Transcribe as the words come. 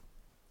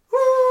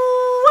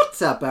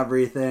What's up,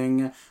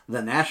 everything?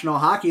 The National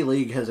Hockey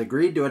League has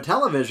agreed to a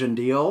television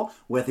deal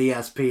with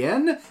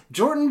ESPN.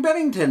 Jordan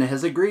Bennington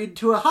has agreed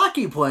to a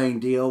hockey playing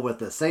deal with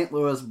the St.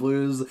 Louis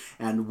Blues,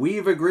 and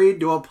we've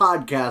agreed to a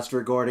podcast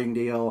recording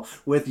deal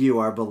with you,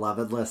 our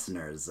beloved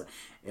listeners.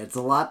 It's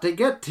a lot to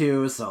get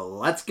to, so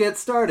let's get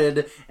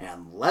started,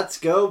 and let's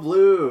go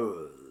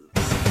Blues!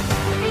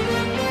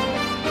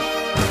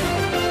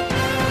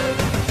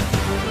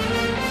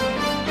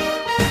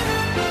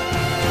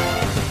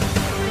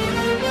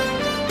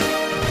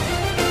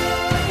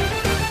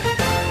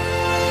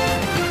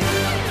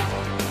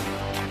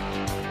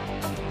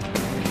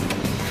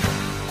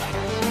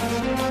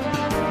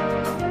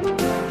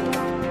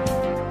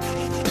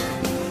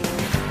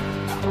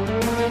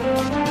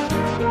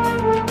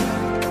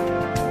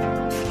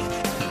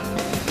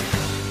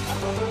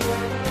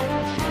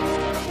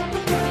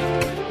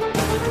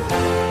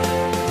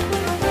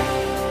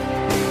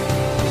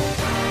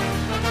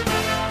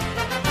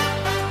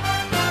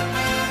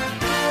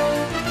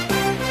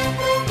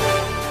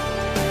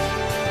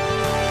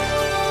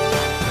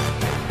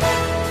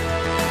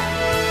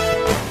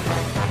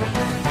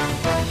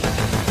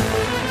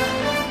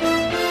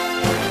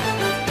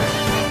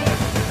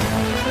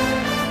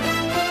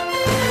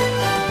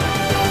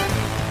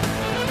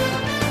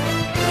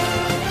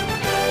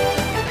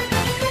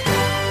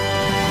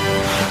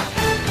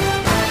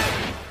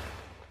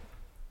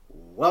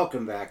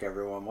 Welcome back,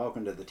 everyone.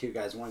 Welcome to the Two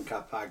Guys, One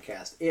Cup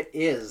podcast. It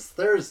is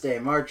Thursday,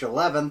 March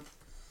 11th,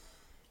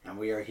 and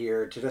we are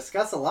here to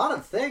discuss a lot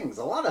of things.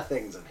 A lot of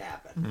things have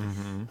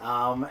happened.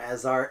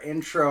 As our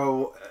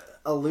intro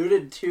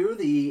alluded to,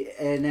 the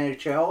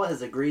NHL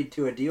has agreed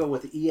to a deal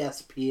with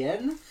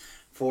ESPN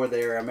for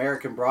their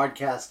American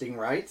broadcasting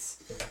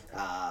rights.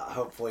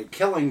 Hopefully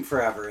killing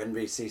forever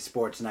NBC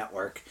Sports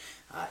Network.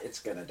 It's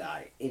gonna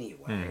die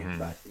anyway,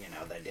 but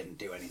they didn't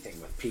do anything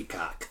with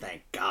Peacock,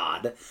 thank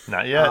God.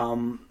 Not yet.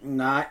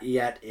 Not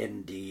yet,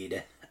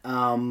 indeed.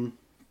 But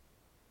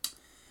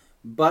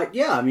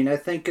yeah, I mean, I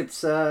think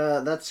it's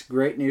that's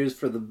great news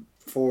for the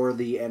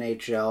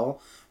NHL.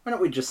 Why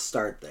don't we just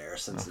start there,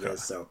 since it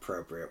is so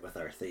appropriate with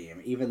our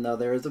theme? Even though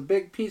there is a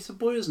big piece of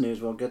Blues news,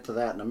 we'll get to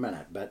that in a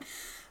minute. But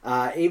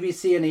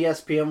ABC and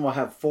ESPN will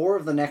have 4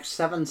 of the next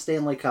 7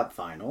 Stanley Cup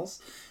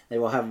finals. They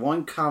will have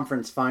 1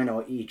 conference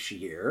final each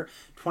year,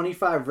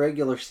 25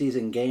 regular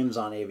season games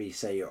on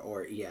ABC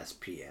or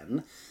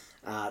ESPN,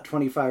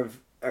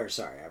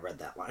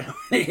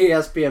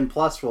 ESPN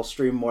Plus will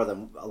stream more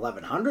than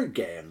 1,100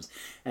 games,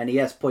 and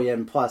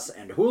ESPN Plus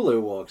and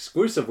Hulu will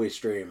exclusively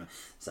stream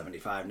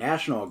 75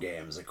 national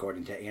games,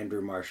 according to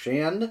Andrew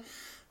Marchand.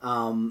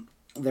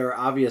 There are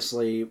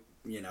obviously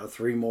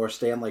 3 more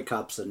Stanley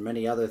Cups and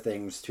many other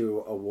things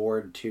to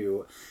award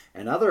to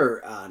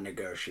another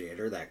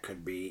negotiator. That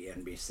could be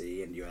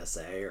NBC and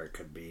USA, or it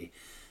could be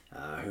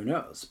who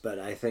knows. But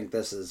I think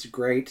this is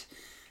great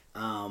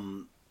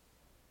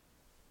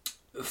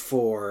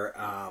for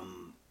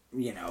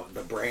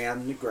the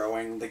brand,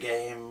 growing the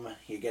game.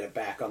 You get it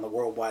back on the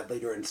worldwide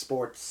leader in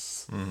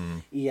sports,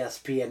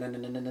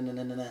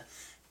 ESPN.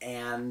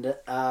 And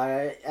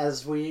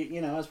as we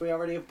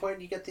already have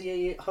pointed, you get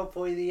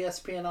hopefully the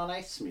ESPN on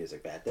Ice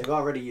music back. They've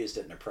already used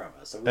it in a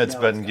promo, so it's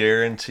been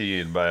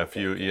guaranteed by a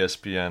few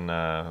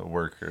ESPN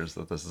workers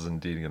that this is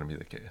indeed going to be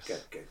the case.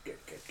 Good.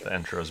 The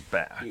intro's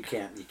back. You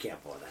can't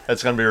pull that.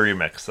 It's going to be a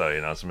remix, though.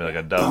 It's going to be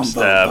like a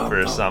dubstep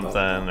or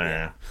something,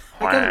 or.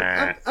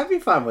 I'd be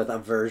fine with a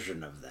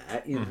version of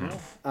that.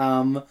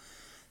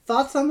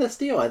 Thoughts on this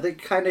deal? I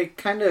think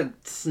kind of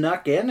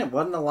snuck in. It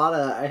wasn't a lot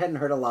of. I hadn't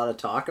heard a lot of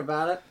talk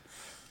about it.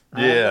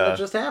 Yeah, it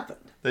just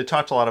happened. They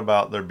talked a lot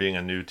about there being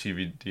a new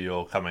TV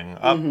deal coming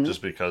up, just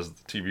because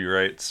the TV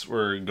rights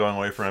were going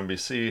away from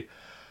NBC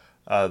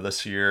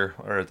this year,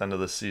 or at the end of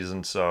the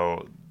season.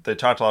 So they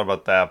talked a lot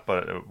about that,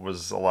 but it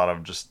was a lot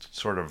of just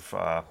sort of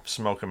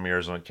smoke and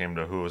mirrors when it came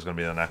to who was going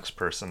to be the next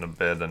person to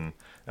bid and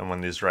win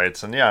these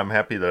rights. And yeah, I'm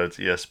happy that it's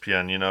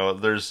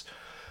ESPN. There's,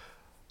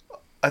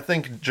 I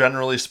think,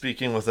 generally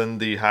speaking, within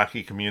the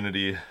hockey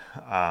community,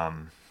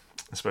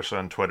 especially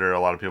on Twitter, a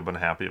lot of people have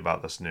been happy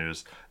about this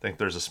news. I think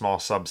there's a small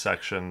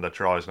subsection that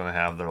you're always going to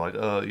have. They're like,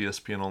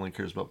 ESPN only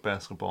cares about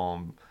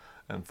basketball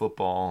and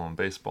football and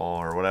baseball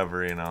or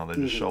whatever. They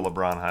just show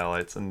LeBron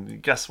highlights.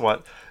 And guess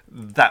what?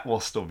 That will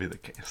still be the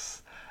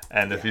case.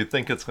 And if you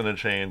think it's going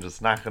to change,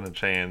 it's not going to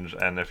change.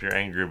 And if you're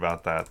angry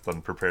about that, then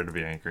prepare to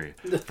be angry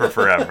for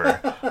forever.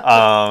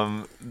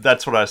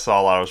 That's what I saw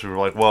a lot of people were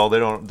like, well,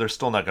 they're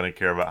still not going to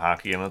care about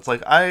hockey. And it's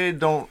like,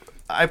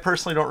 I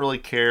personally don't really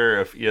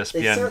care if ESPN.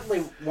 They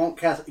certainly won't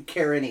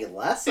care any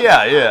less.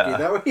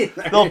 Hockey,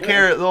 They'll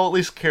care. They'll at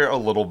least care a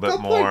little bit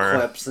more. Play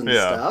clips and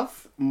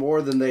stuff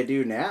more than they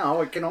do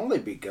now. It can only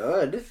be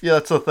good. Yeah,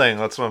 that's the thing.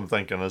 That's what I'm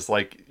thinking. Is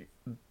like,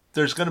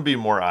 there's going to be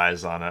more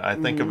eyes on it. I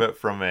think of it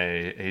from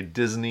a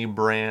Disney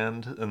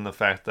brand, and the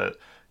fact that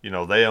they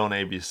own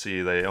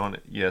ABC, they own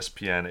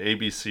ESPN.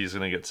 ABC is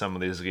going to get some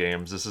of these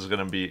games. This is going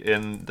to be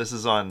this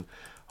is on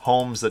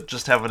homes that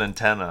just have an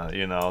antenna.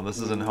 This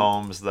is in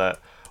homes that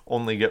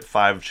only get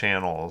 5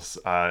 channels.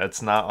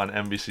 It's not on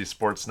NBC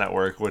Sports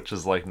Network, which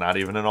is like not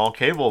even in all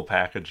cable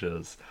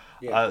packages.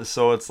 Yeah.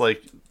 So it's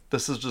like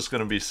this is just going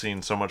to be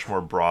seen so much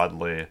more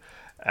broadly,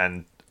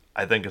 and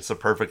I think it's the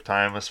perfect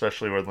time,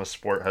 especially when the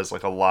sport has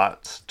like a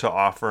lot to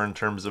offer in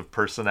terms of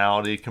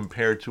personality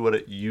compared to what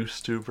it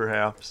used to,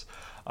 perhaps,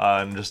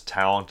 and just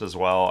talent as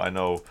well. I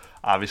know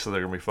obviously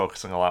they're going to be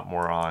focusing a lot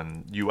more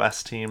on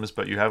U.S. teams,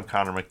 but you have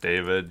Connor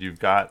McDavid, you've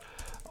got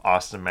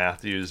Austin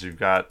Matthews, you've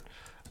got,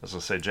 I was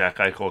going to say Jack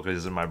Eichel because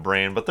he's in my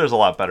brain, but there's a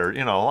lot better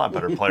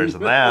players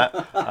than that.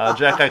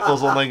 Jack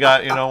Eichel's only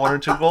got 1 or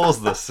 2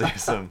 goals this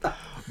season,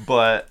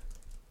 but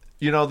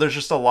there's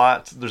just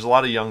there's a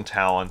lot of young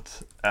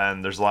talent,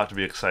 and there's a lot to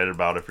be excited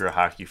about if you're a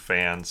hockey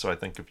fan. So I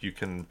think if you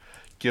can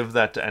give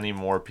that to any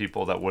more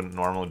people that wouldn't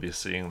normally be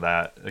seeing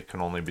that, it can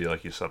only be,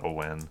 like you said, a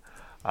win.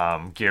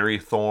 Gary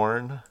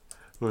Thorne,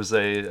 who was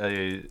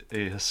a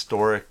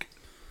historic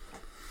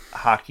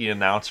hockey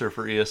announcer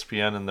for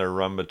ESPN in their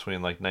run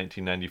between like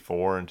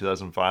 1994 and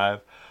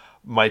 2005,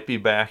 might be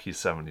back. He's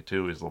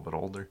 72. He's a little bit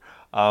older.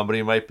 But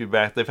he might be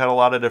back. They've had a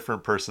lot of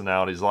different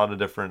personalities, a lot of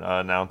different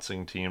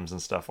announcing teams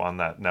and stuff on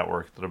that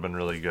network that have been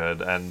really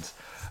good. And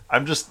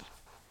I'm just,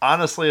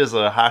 honestly, as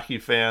a hockey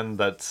fan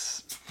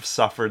that's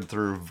suffered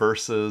through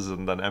Versus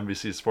and then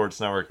NBC Sports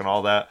Network and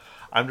all that,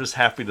 I'm just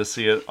happy to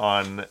see it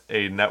on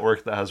a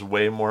network that has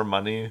way more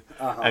money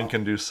and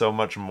can do so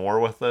much more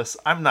with this.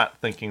 I'm not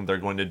thinking they're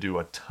going to do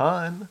a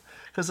ton,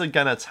 because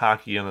again, it's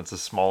hockey and it's a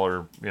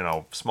smaller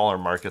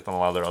market than a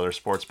lot of their other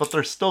sports, but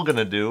they're still going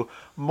to do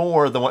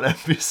more than what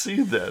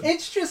NBC did.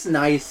 It's just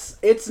nice.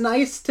 It's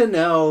nice to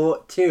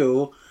know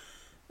too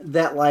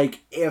that, like,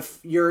 if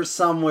you're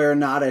somewhere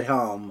not at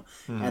home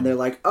and they're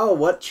like, oh,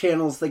 what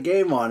channel's the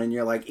game on? And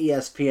you're like,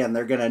 ESPN,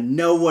 they're going to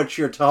know what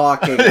you're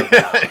talking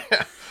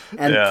about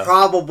and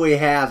probably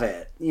have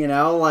it,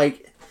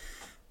 like,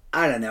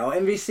 I don't know.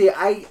 NBC,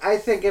 I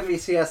think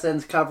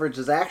NBCSN's coverage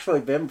has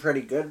actually been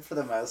pretty good for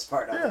the most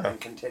part. I've been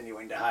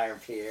continuing to hire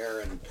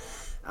Pierre and,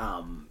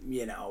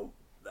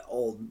 the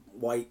old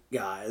white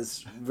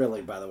guys.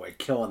 Really, by the way,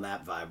 killing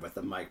that vibe with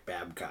the Mike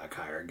Babcock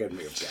hire. Good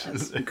move,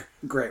 guys.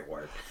 Great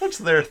work. What's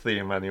their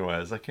theme,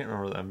 anyways? I can't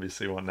remember the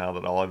NBC one now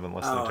that all I've been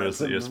listening to is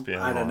the ESPN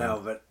I don't know,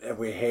 but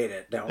we hate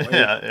it, don't we?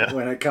 Yeah.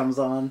 When it comes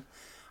on.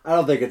 I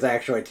don't think it's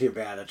actually too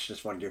bad. It's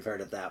just when you've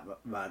heard it that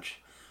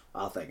much.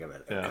 I'll think of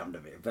it. It'll come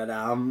to me. But,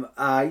 but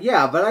I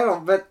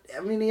don't,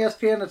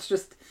 ESPN,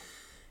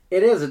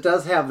 it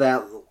does have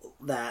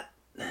that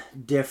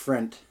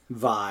different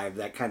vibe,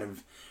 that kind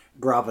of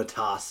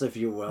gravitas, if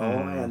you will.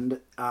 And,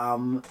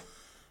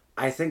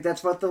 I think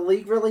that's what the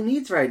league really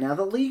needs right now.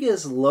 The league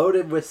is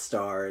loaded with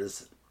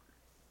stars.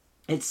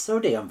 It's so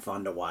damn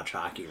fun to watch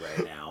hockey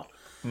right now.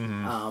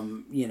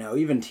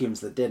 Even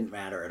teams that didn't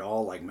matter at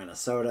all, like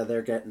Minnesota,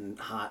 they're getting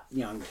hot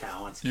young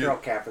talents. Kirill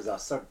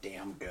Kaprizov's so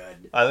damn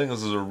good. I think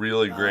this is a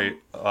really great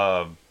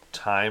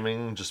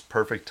timing, just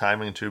perfect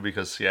timing too,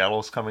 because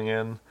Seattle's coming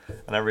in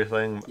and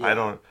everything.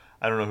 Yeah.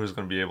 I don't know who's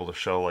going to be able to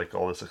show like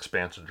all this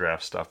expansive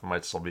draft stuff. It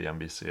might still be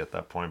NBC at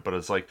that point, but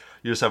it's like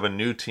you just have a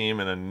new team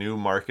in a new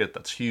market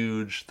that's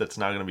huge, that's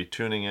now going to be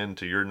tuning in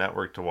to your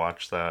network to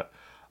watch that.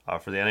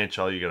 For the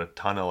NHL, you get a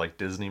ton of like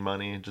Disney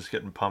money just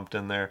getting pumped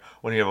in there.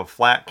 When you have a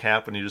flat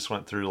cap and you just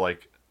went through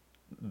like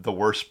the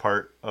worst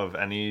part of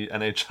any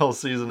NHL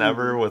season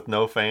ever with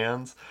no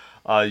fans,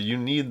 you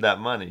need that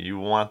money. You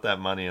want that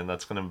money, and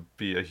that's going to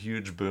be a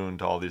huge boon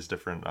to all these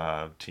different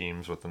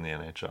teams within the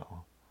NHL.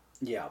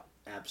 Yeah,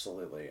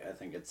 absolutely. I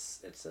think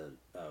it's a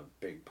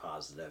big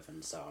positive,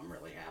 and so I'm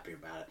really happy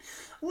about it.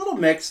 A little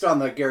mixed on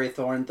the Gary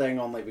Thorne thing,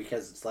 only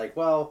because it's like,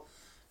 well,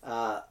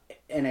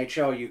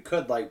 NHL, you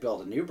could like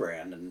build a new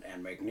brand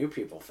and make new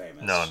people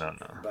famous. No.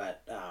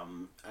 But I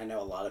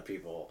know a lot of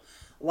people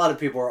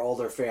are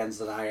older fans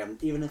than I am,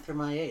 even if they're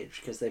my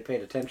age, because they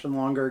paid attention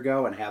longer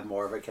ago and have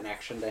more of a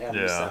connection to him.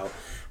 Yeah. So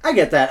I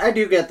get that. I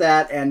do get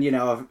that. And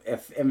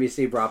if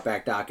NBC brought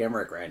back Doc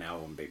Emmerich right now, I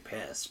wouldn't be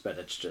pissed. But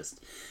it's just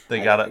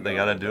they gotta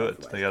do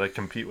it. They gotta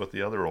compete with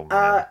the other old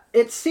man.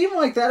 It seemed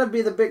like that'd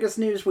be the biggest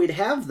news we'd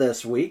have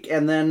this week,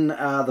 and then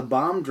the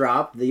bomb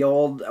dropped. We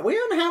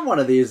haven't had one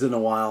of these in a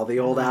while. The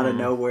old out of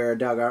nowhere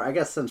I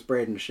guess since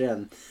Braden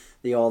Shin,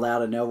 the old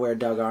out of nowhere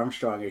Doug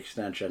Armstrong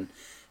extension.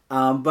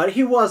 But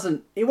he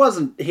hasn't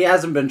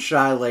been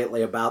shy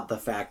lately about the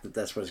fact that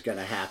this was going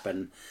to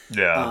happen.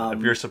 Yeah,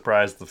 if you're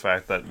surprised the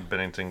fact that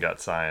Binnington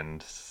got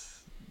signed,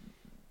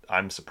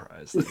 I'm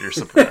surprised that you're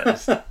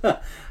surprised.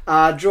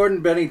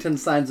 Jordan Binnington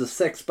signs a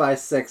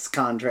 6x6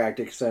 contract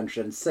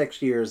extension,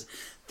 6 years,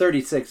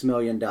 $36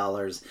 million.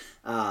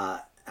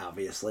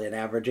 Obviously, an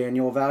average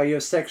annual value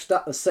of $6.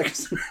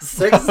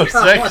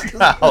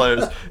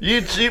 $6.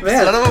 You cheap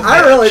son of a bitch.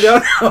 I really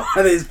don't know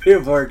why these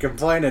people are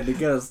complaining to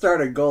get a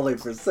starting goalie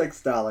for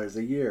 $6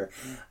 a year.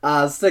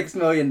 $6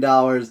 million.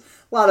 A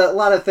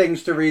lot of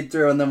things to read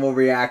through, and then we'll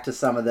react to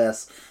some of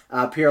this.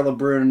 Pierre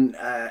LeBrun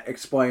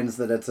explains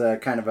that it's a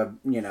kind of a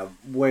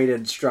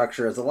weighted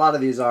structure, as a lot of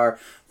these are.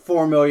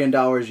 $4 million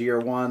year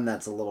one.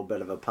 That's a little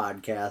bit of a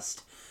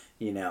podcast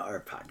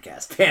or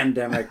podcast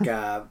pandemic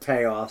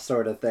payoff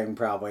sort of thing,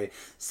 probably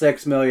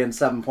 6 million,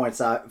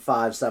 7.5,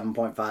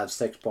 7.5,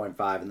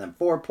 6.5, and then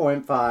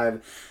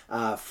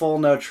 4.5 full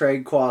no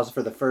trade clause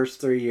for the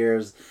first 3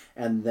 years,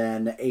 and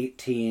then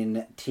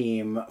 18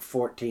 team,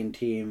 14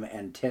 team,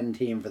 and 10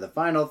 team for the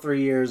final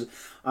 3 years.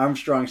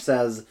 Armstrong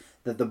says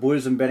that the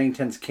Blues and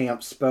Bennington's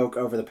camp spoke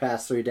over the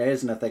past 3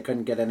 days, and if they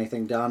couldn't get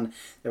anything done,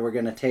 they were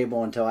going to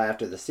table until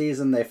after the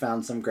season. They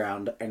found some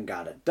ground and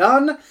got it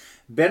done.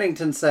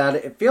 Bennington said,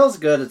 "It feels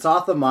good. It's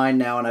off the mind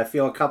now, and I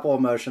feel a couple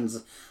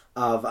emotions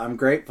of I'm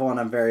grateful and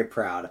I'm very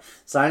proud.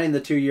 Signing the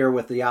 2-year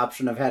with the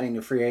option of heading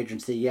to free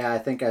agency, yeah, I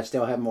think I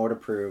still have more to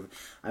prove.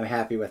 I'm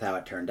happy with how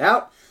it turned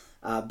out.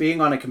 Being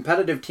on a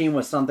competitive team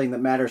was something that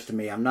matters to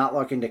me. I'm not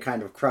looking to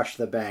kind of crush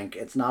the bank.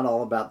 It's not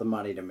all about the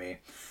money to me."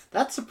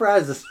 That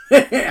surprises me.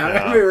 I'm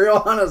going to be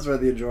real honest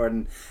with you,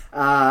 Jordan.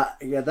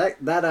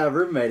 That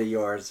roommate of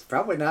yours,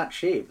 probably not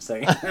cheap.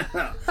 So,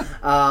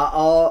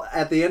 all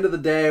at the end of the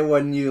day,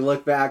 when you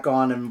look back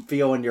on and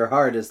feel in your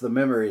heart is the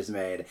memories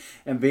made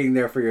and being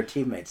there for your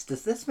teammates.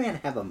 Does this man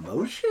have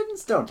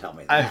emotions? Don't tell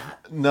me that.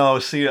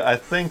 I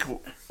think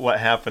what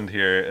happened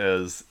here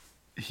is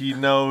he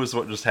knows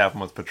what just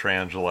happened with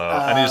Pietrangelo,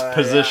 and he's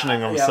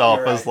positioning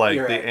himself as the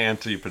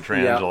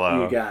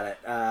anti-Pietrangelo.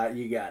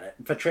 You got it.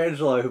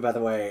 Pietrangelo, who, by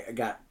the way,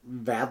 got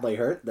badly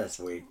hurt this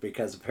week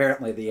because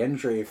apparently the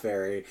injury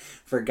fairy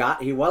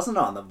forgot he wasn't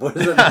on the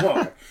Blues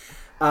anymore.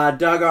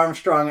 Doug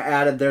Armstrong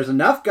added, "There's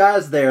enough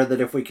guys there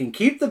that if we can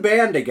keep the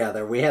band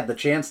together, we have the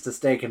chance to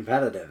stay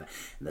competitive.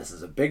 And this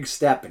is a big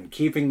step in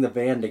keeping the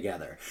band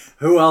together.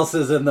 Who else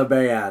is in the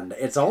band?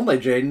 It's only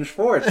Jaden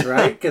Schwartz,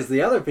 right? Because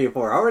the other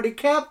people are already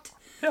kept."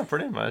 Yeah,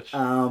 pretty much.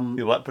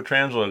 You let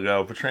Pietrangelo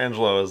go.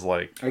 Pietrangelo is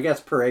like... I guess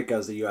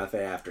Parayko's a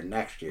UFA after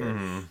next year.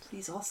 Mm-hmm.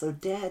 He's also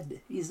dead.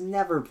 He's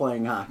never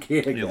playing hockey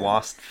again. He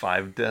lost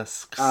 5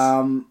 discs.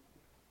 I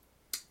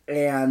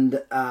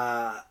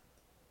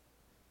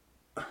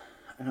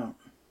don't...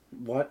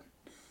 What?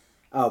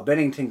 Oh,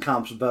 Bennington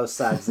comps both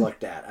sides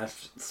looked at. I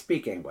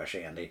speak English,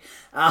 Andy.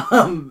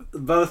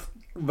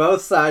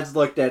 Both sides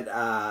looked at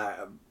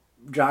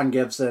John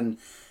Gibson,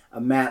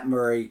 Matt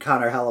Murray,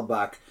 Connor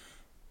Hellebuck,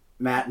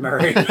 Matt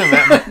Murray.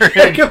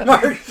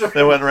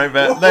 They went right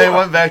back. They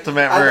went back to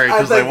Matt Murray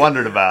because they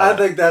wondered about it. I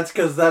think that's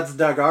because that's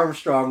Doug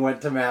Armstrong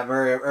went to Matt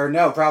Murray, or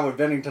no, probably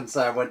Bennington's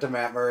side went to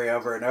Matt Murray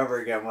over and over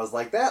again. Was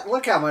like that.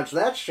 Look how much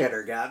that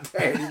shitter got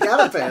paid. You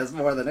gotta pay us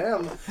more than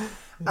him.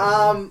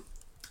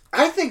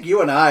 I think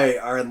you and I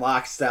are in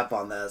lockstep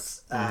on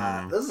this.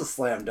 This is a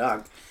slam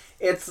dunk.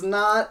 It's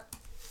not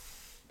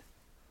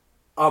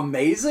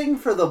amazing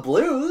for the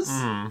Blues.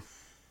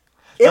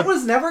 It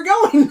was never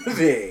going to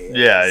be.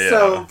 Yeah.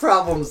 So,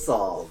 problem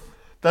solved.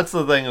 That's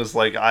the thing is,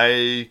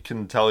 I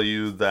can tell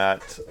you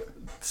that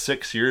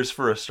 6 years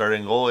for a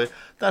starting goalie,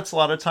 that's a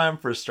lot of time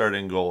for a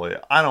starting goalie.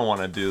 I don't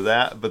want to do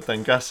that, but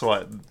then guess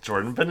what?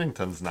 Jordan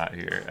Binnington's not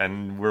here,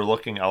 and we're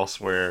looking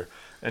elsewhere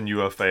in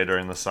UFA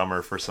during the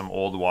summer for some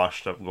old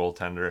washed-up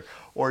goaltender,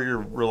 or you're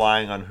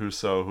relying on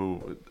Husso,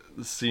 who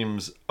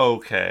seems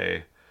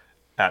okay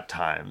at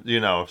times.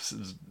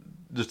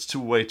 It's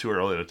way too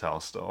early to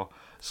tell still.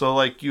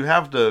 So, you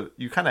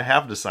kind of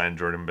have to sign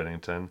Jordan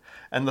Binnington.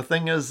 And the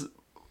thing is,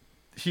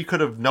 he could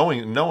have,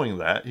 knowing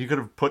that, he could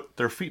have put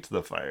their feet to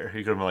the fire. He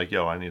could have been like,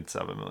 yo, I need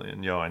 7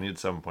 million. Yo, I need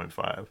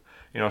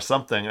 7.5.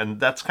 Something.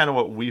 And that's kind of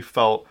what we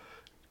felt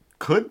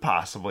could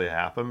possibly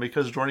happen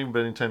because Jordan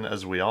Binnington,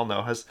 as we all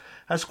know,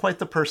 has quite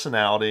the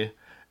personality.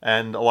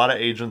 And a lot of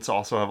agents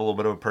also have a little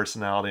bit of a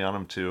personality on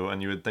them too.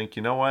 And you would think,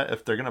 you know what?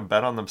 If they're going to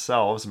bet on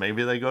themselves,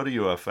 maybe they go to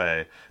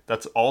UFA.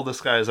 That's all this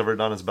guy has ever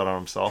done is bet on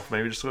himself.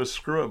 Maybe just go,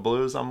 screw it,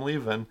 Blues, I'm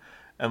leaving.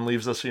 And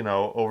leaves us,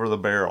 over the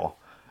barrel.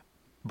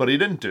 But he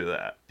didn't do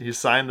that. He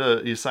signed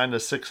a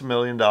 $6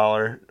 million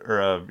or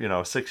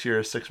a 6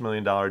 year, $6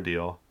 million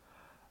deal.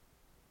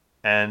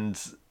 And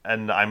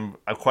I'm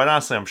quite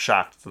honestly, I'm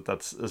shocked that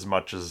that's as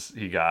much as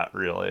he got,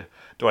 really.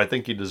 Do I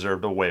think he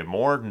deserved a way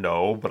more?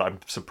 No, but I'm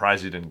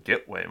surprised he didn't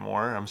get way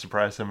more. I'm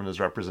surprised him and his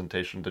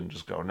representation didn't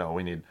just go, no,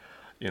 we need,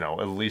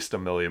 at least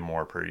 $1 million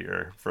more per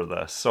year for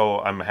this. So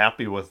I'm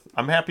happy with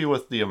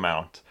the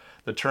amount.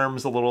 The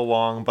term's a little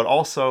long, but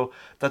also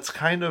that's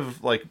kind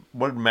of what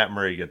did Matt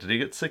Murray get? Did he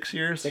get 6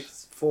 years?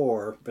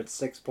 6.4, but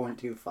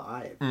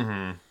 6.25.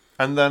 Mm-hmm.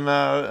 And then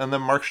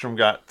Markstrom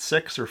got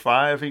 6 or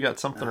 5. He got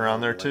something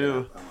around there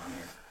too.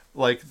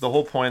 The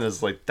whole point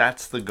is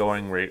that's the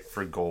going rate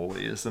for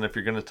goalies. And if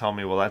you're going to tell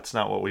me, well, that's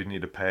not what we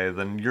need to pay,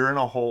 then you're in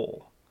a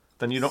hole.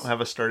 Then you don't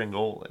have a starting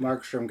goalie.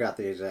 Markstrom got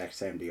the exact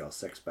same deal,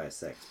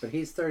 6x6, but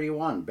he's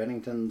 31.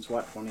 Bennington's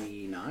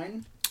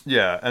 29?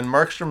 Yeah, and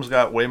Markstrom's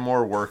got way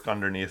more work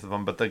underneath of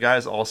him, but the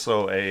guy's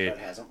also but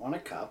hasn't won a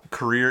cup.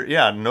 Career,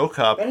 no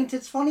cup.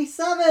 Bennington's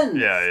 27.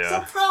 Yeah. It's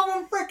a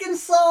problem freaking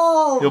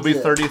solved. He'll be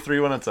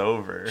 33 when it's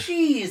over.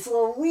 Jeez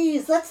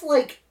Louise, that's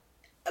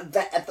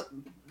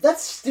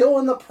that's still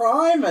in the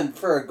prime and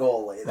for a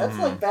goalie. That's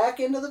back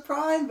into the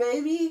prime,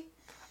 baby.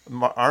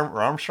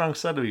 Armstrong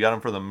said we got him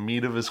for the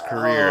meat of his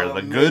career,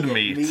 the good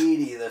meat.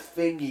 Meaty, the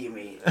figgy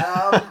meat.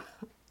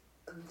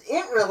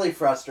 it really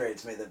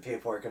frustrates me that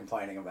people are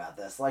complaining about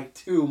this, like,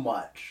 too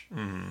much.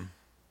 Mm.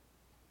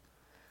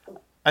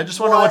 I just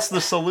want to know what's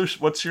the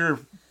solution. What's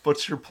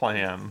your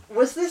plan?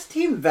 Was this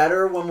team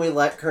better when we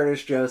let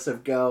Curtis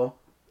Joseph go?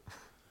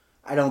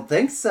 I don't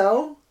think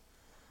so.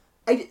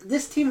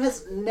 This team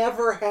has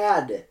never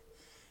had...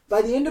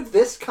 By the end of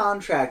this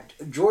contract,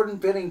 Jordan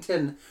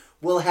Binnington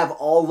will have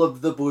all of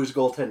the Blues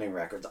goaltending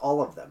records.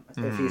 All of them.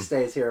 If he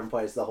stays here and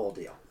plays the whole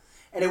deal.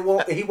 And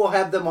he will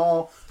have them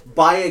all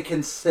by a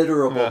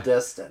considerable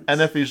distance. And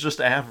if he's just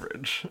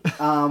average.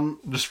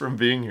 Just from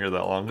being here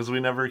that long. Because we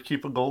never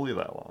keep a goalie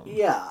that long.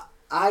 Yeah.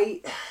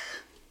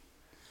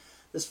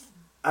 It's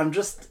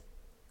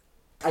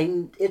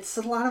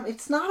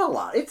not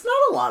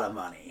a lot of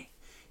money.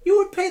 You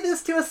would pay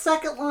this to a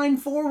second line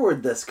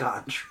forward, this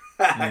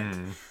contract.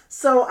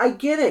 So I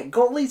get it.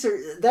 Goalies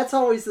that's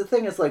always the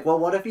thing. It's like, well,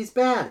 what if he's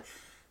bad?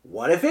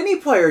 What if any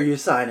player you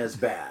sign is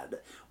bad?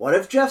 What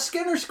if Jeff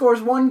Skinner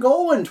scores 1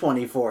 goal in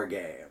 24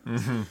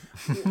 games?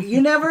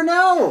 You never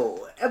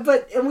know.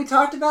 And we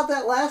talked about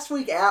that last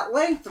week at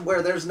length,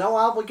 where there's no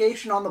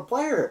obligation on the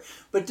player.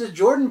 But does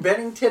Jordan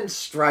Binnington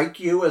strike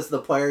you as the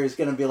player who's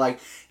going to be like,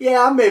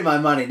 yeah, I made my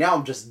money, now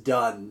I'm just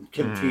done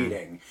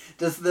competing?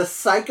 Does the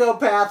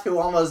psychopath who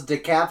almost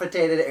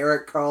decapitated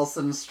Erik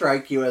Karlsson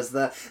strike you as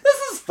this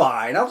is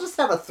fine, I'll just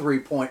have a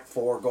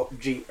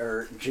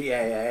 3.4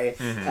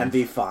 GAA and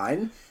be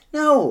fine?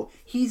 No,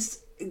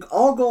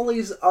 all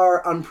goalies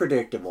are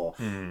unpredictable.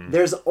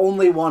 There's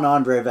only one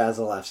Andrei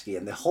Vasilevsky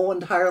in the whole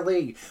entire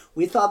league.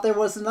 We thought there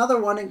was another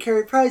one in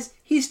Carey Price.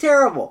 He's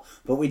terrible.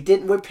 But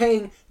we're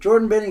paying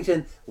Jordan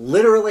Binnington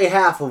literally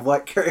half of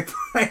what Carey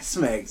Price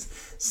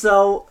makes.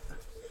 So,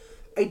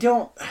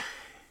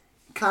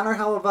 Connor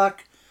Hellebuck,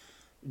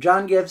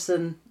 John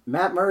Gibson,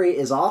 Matt Murray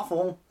is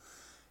awful.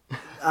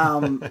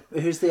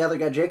 Who's the other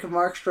guy? Jacob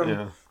Markstrom.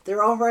 Yeah.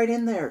 They're all right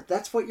in there.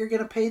 That's what you're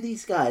going to pay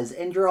these guys.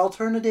 And your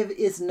alternative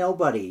is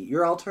nobody.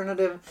 Your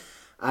alternative...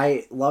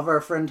 I love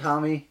our friend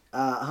Tommy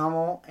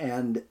Hummel,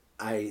 and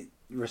I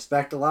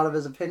respect a lot of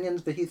his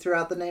opinions, but he threw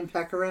out the name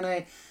Pekka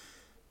Rinne.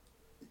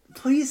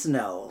 Please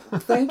no.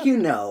 Thank you,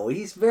 no.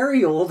 He's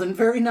very old and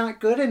very not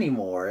good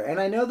anymore.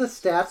 And I know the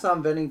stats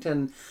on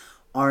Binnington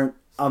aren't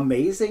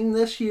amazing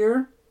this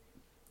year,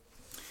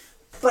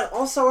 but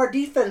also our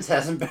defense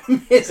hasn't been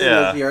amazing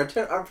this year.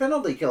 Our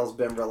penalty kill's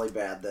been really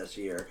bad this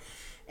year.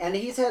 And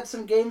he's had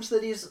some games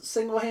that he's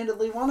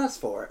single-handedly won us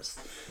for us.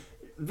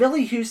 Ville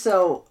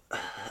Husso,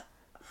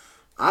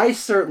 I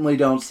certainly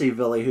don't see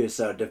Ville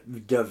Husso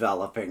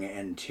developing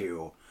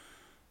into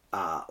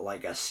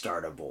like a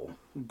startable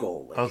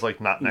goalie. I was like,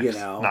 not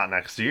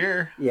next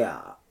year. Yeah.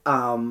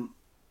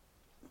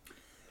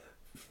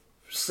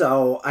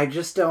 So I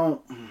just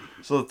don't.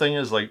 So the thing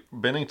is, like,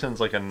 Binnington's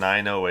like a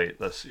 908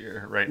 this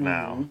year, right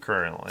now,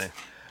 currently,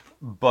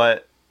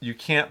 but you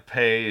can't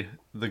pay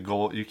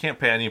you can't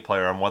pay any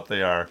player on what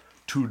they are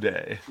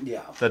today.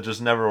 Yeah. That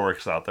just never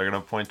works out. They're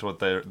going to point to what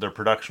their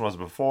production was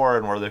before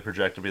and where they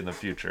project to be in the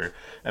future.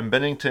 And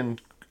Binnington,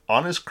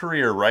 on his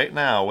career right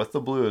now with the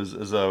Blues,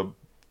 is a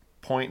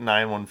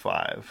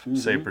 .915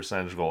 save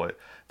percentage goalie.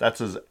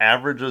 That's as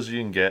average as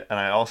you can get. And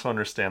I also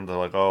understand they're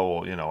like,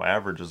 oh, well,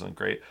 average isn't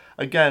great.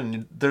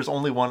 Again, there's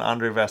only one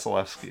Andrei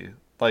Vasilevsky.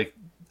 Like,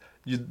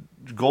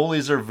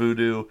 goalies are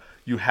voodoo.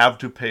 You have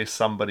to pay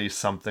somebody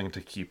something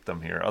to keep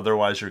them here.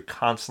 Otherwise, you're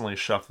constantly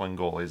shuffling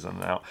goalies in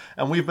and out.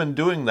 And we've been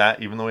doing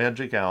that, even though we had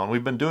Jake Allen.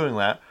 We've been doing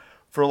that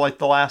for like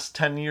the last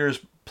 10 years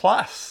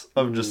plus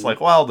of just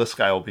like, well, this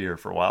guy will be here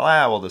for a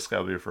while. This guy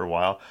will be here for a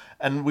while.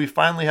 And we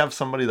finally have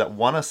somebody that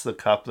won us the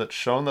cup, that's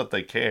shown that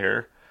they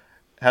care,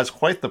 has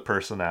quite the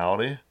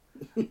personality,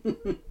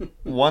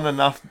 won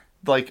enough.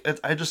 Like,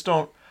 I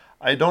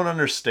don't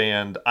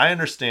understand. I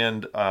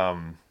understand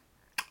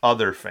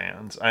other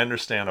fans. I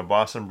understand a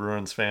Boston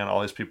Bruins fan,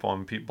 all these people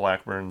in Pete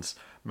Blackburn's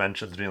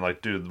mentions being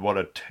like, dude, what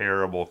a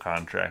terrible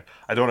contract.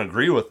 I don't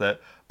agree with it,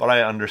 but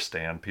I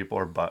understand. People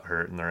are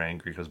butthurt and they're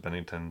angry because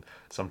Binnington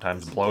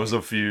sometimes blows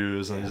a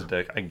fuse and he's a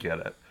dick. I get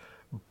it.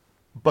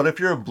 But if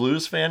you're a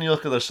Blues fan, you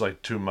look at this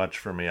like, too much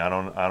for me. I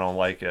don't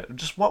like it.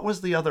 Just what was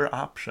the other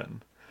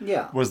option?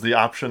 Yeah. Was the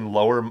option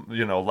lower,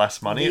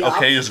 less money?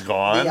 He's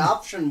gone. The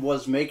option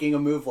was making a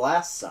move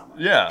last summer.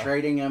 Yeah.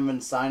 Trading him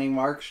and signing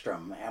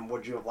Markstrom. And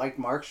would you have liked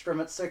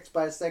Markstrom at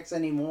 6x6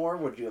 anymore?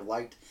 Would you have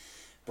liked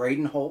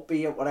Braden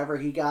Holtby at whatever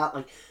he got?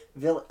 Like,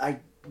 Ville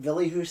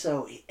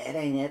Husso, it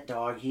ain't it,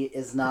 dog. He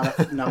is not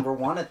a number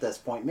one at this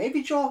point.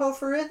 Maybe Joel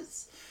Hofer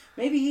is.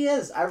 Maybe he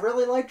is. I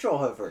really like Joel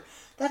Hofer.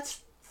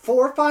 That's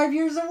 4 or 5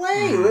 years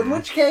away, in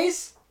which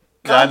case...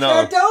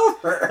 Contract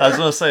over. I was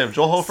going to say, if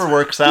Joel Hofer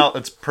works out,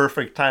 it's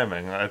perfect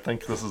timing. I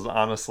think this is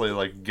honestly,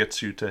 like,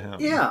 gets you to him.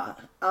 Yeah.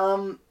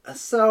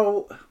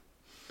 So,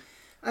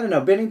 I don't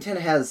know. Binnington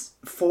has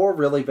 4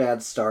 really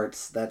bad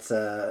starts. That's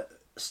a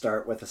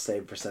start with a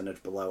save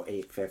percentage below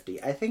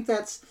 .850. I think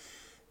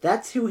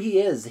that's who he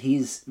is.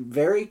 He's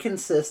very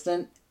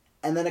consistent,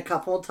 and then a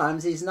couple of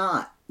times he's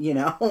not.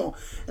 And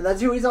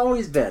that's who he's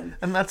always been.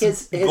 And that's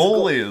his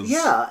goalies.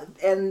 Yeah,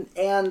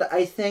 and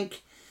I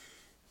think...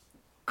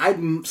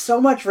 I'd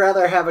so much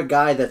rather have a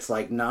guy that's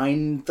like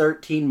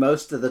 913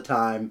 most of the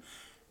time,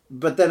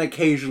 but then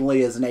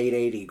occasionally is an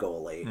 880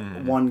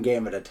 goalie, one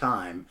game at a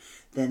time,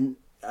 than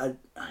I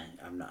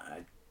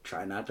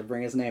try not to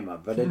bring his name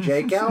up, but a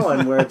Jake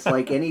Allen, where it's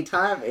like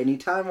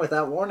anytime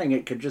without warning,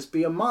 it could just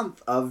be a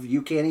month of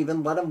you can't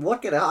even let him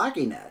look at a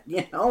hockey net.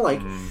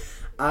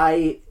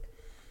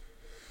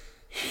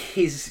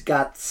 He's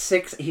got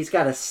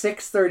a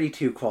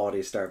 632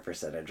 quality start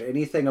percentage.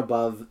 Anything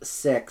above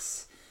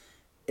 6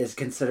 is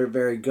considered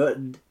very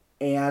good,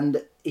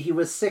 and he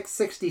was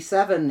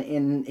 667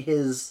 in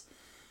his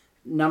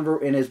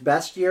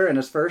best year, in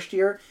his first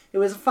year. It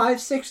was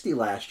 560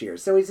 last year,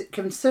 so he's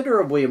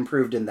considerably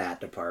improved in that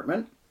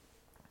department.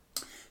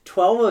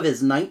 12 of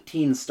his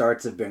 19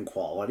 starts have been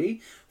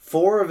quality.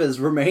 4 of his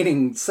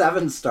remaining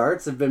 7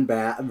 starts have been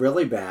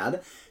really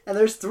bad, and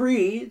there's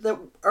 3 that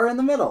are in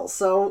the middle.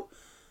 So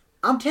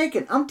I'm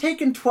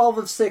taking 12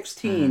 of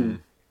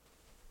 16.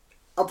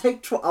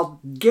 I'll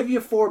give you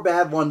 4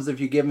 bad ones if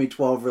you give me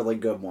 12 really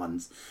good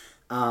ones.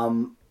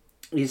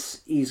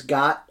 He's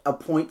got a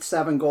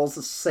 .7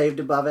 goals saved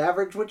above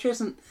average, which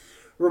isn't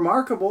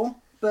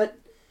remarkable, but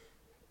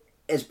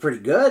is pretty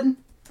good.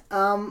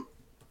 And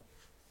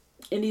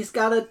he's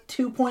got a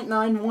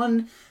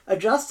 2.91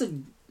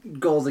 adjusted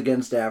goals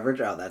against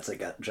average. Oh, that's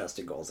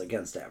adjusted goals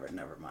against average.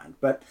 Never mind.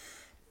 But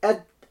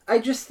I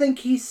just think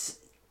he's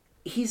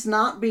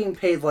not being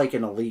paid like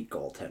an elite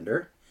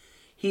goaltender.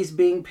 He's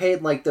being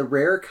paid like the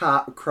rare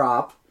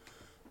crop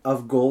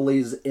of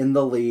goalies in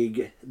the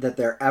league that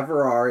there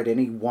ever are at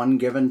any one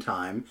given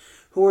time,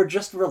 who are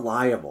just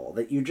reliable,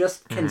 that you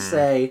just can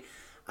say,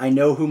 I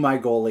know who my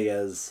goalie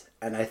is,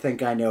 and I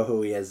think I know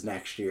who he is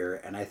next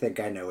year, and I think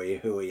I know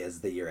who he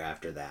is the year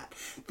after that.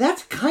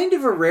 That's kind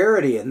of a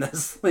rarity in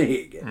this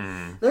league.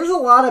 There's a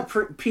lot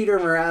of Peter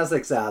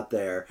Mrazek's out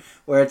there,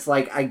 where it's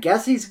like, I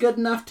guess he's good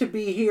enough to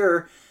be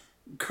here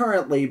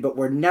currently, but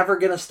we're never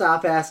going to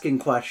stop asking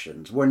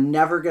questions. We're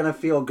never going to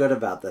feel good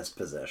about this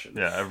position.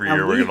 Yeah, every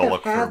year we're going to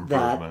look for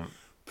improvement.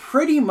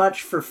 Pretty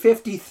much for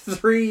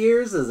 53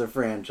 years as a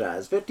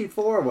franchise,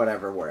 54,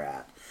 whatever we're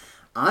at.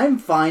 I'm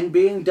fine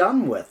being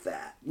done with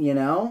that,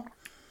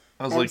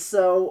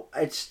 so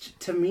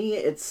to me,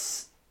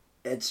 it's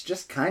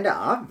just kind of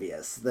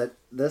obvious that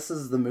this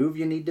is the move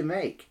you need to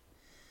make.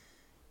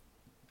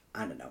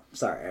 I don't know.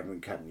 Sorry, I've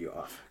been cutting you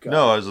off.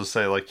 No, I was just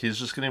saying, he's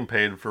just getting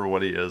paid for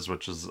what he is,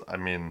 which is,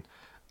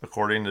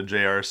 according to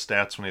JR's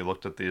stats, when he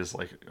looked at these,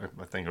 I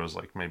think it was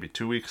maybe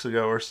 2 weeks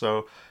ago or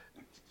so,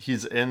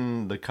 he's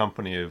in the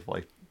company of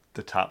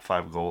the top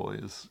 5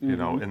 goalies,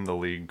 in the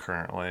league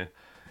currently.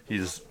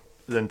 Since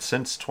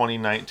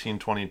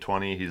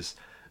 2019-2020, he's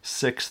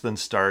 6th in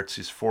starts,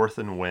 he's 4th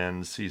in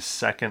wins, he's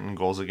 2nd in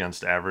goals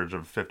against average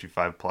of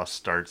 55 plus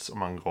starts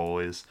among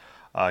goalies.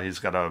 He's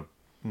got a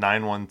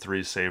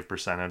 .913 save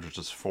percentage, which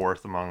is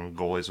 4th among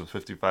goalies with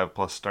 55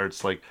 plus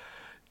starts.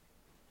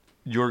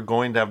 You're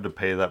going to have to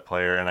pay that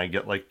player, and I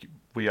get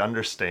we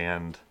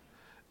understand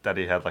that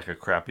he had a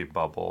crappy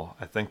bubble.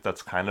 I think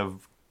that's kind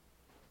of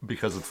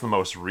because it's the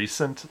most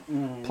recent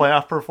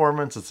playoff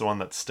performance. It's the one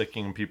that's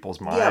sticking in people's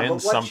minds. Yeah,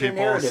 but what's your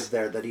narrative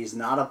there, that he's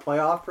not a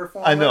playoff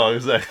performer? I know,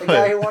 exactly. The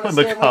guy who won a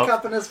Stanley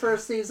Cup in his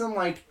first season,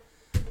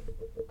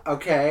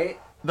 okay.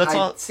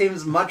 It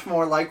seems much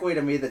more likely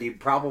to me that he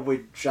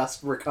probably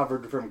just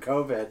recovered from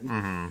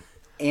COVID,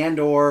 and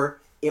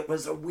or it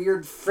was a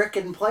weird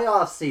frickin'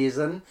 playoff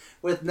season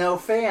with no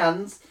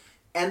fans,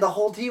 and the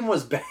whole team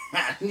was bad,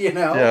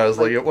 Yeah, it was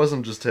it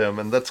wasn't just him,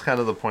 and that's kind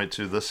of the point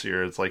too this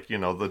year. It's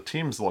the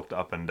teams looked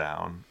up and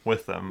down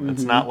with him.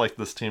 It's not like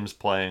this team's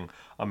playing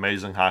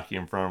amazing hockey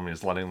in front of him,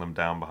 he's letting them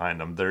down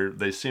behind him.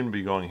 They seem to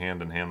be going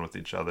hand in hand with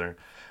each other.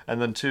 And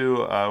then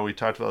too, we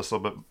talked about this a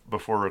little bit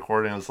before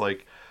recording, it's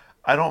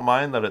I don't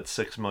mind that it's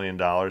 $6 million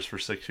for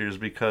 6 years,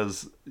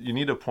 because you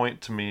need to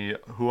point to me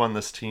who on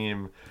this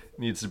team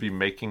needs to be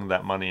making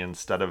that money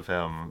instead of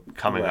him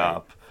coming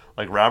up.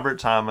 Robert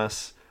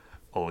Thomas,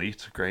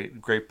 elite,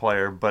 great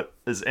player, but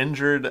is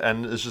injured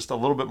and is just a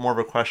little bit more of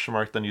a question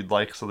mark than you'd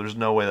like, so there's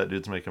no way that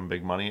dude's making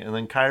big money. And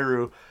then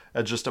Kyrou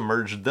had just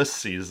emerged this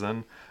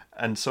season,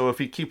 and so if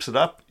he keeps it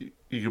up,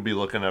 you could be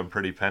looking at a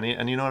pretty penny.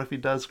 And if he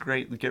does,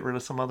 great, get rid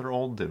of some other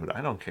old dude.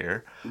 I don't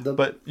care.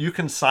 But you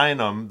can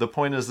sign him. The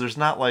point is, there's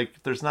not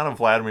a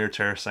Vladimir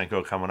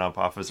Tarasenko coming up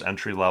off his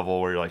entry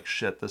level where you're like,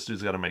 shit, this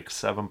dude's got to make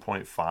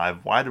 7.5.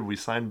 Why did we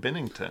sign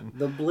Binnington?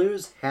 The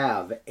Blues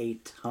have a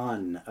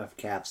ton of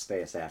cap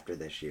space after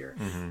this year.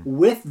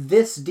 With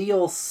this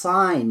deal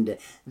signed,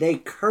 they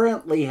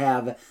currently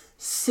have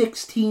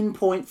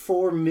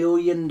 $16.4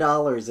 million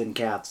in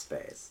cap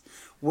space.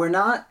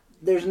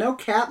 There's no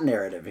cap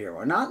narrative here.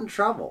 We're not in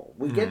trouble.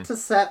 We get to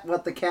set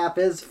what the cap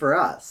is for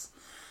us.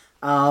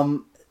 I'd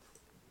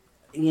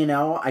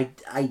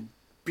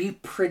be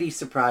pretty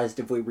surprised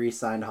if we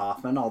re-signed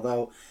Hoffman,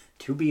 although,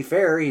 to be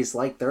fair, he's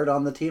 3rd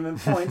on the team in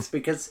points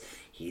because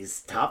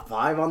he's top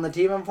 5 on the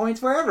team in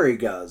points wherever he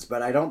goes.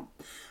 But I don't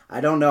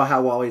know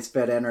how well he's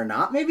fit in or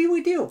not. Maybe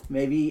we do.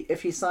 Maybe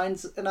if he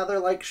signs another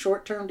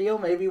short-term deal,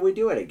 maybe we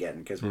do it again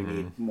because we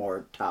need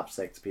more top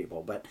 6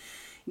 people. But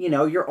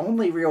your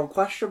only real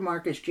question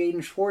mark is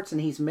Jaden Schwartz,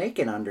 and he's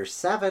making under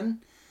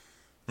 7.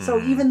 So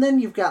even then,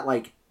 you've got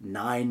like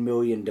 $9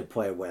 million to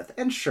play with,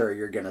 and sure,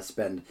 you're gonna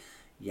spend,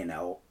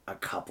 a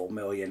couple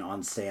million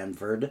on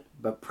Sanford,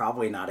 but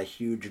probably not a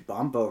huge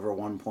bump over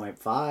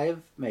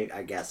 1.5. Maybe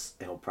I guess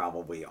he'll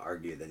probably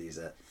argue that he's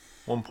a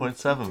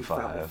 1.75.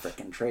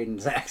 Freaking trading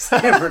Zach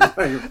Sanford.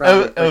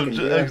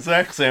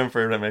 Zach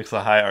Sanford makes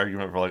a high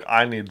argument for like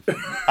I need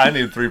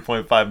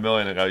 $3.5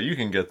 million. I go, you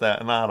can get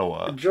that in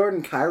Ottawa.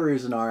 Jordan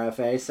Kyrou's an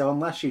RFA, so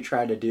unless you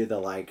try to do the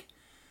like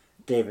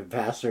David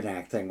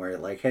Pasternak thing where you're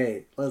like,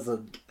 hey,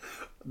 listen,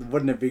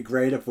 wouldn't it be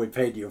great if we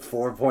paid you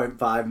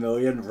 $4.5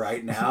 million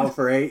right now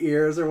for 8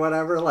 years or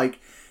whatever? Like,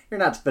 you're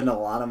not spending a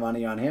lot of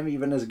money on him,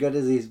 even as good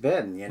as he's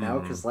been,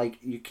 because like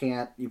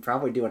you're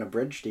probably doing a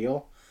bridge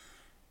deal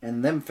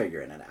and them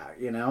figuring it out,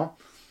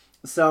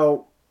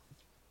 So,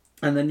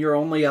 and then your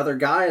only other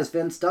guy is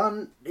Vince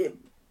Dunn.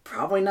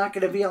 Probably not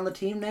going to be on the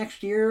team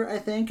next year, I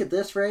think, at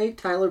this rate.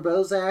 Tyler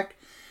Bozak,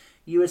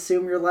 you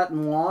assume you're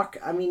letting walk.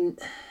 I mean,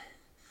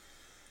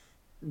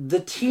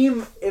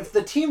 if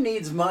the team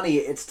needs money,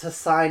 it's to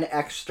sign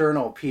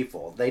external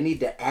people. They need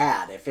to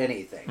add, if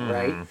anything,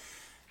 right?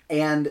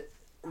 And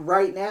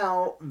right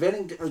now,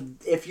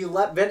 if you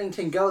let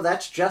Bennington go,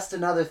 that's just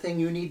another thing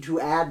you need to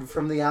add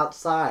from the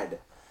outside.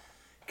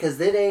 Because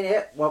it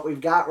ain't what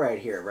we've got right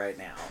here, right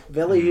now.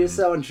 Billy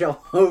Husso and Joe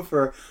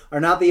Hofer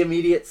are not the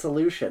immediate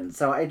solution.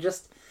 So I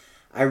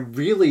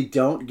really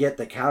don't get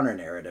the counter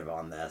narrative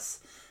on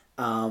this.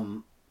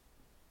 I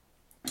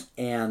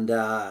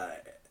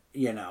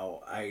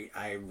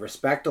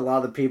respect a lot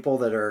of the people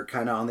that are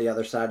kind of on the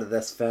other side of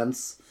this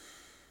fence,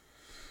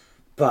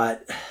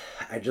 but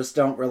I just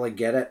don't really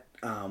get it.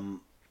 And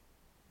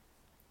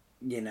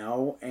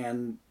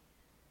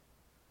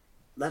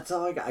that's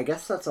all I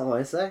guess that's all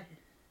I say.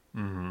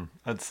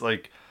 It's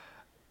like,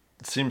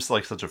 it seems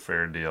like such a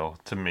fair deal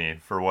to me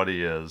for what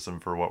he is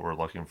and for what we're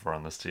looking for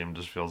on this team.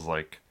 Just feels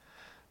like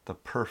the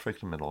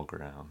perfect middle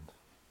ground.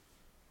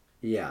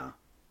 Yeah.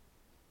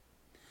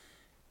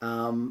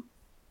 The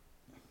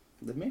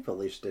Maple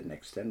Leafs didn't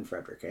extend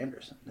Frederick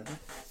Anderson, did they?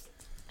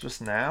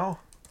 Just now?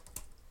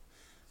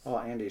 Well,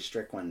 Andy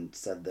Strickland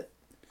said that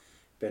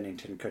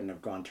Bennington couldn't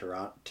have gone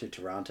to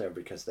Toronto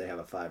because they have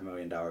a $5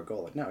 million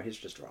goal. No, he's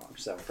just wrong.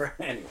 So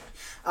anyway,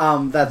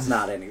 that's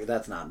not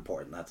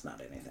important. That's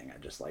not anything. I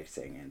just like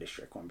seeing Andy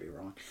Strickland be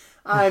wrong.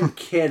 I'm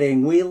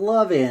kidding. We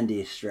love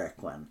Andy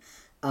Strickland.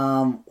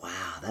 Wow,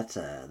 that's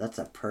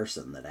a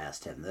person that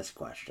asked him this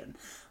question.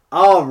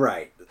 All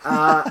right.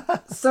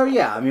 So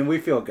yeah, I mean, we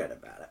feel good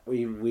about it.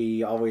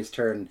 We always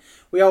find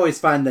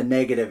the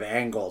negative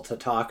angle to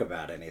talk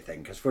about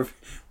anything because we're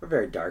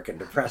very dark and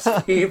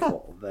depressed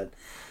people. But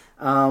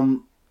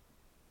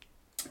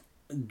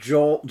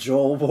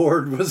Joel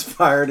Ward was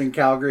fired in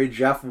Calgary.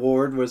 Jeff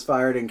Ward was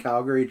fired in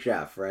Calgary.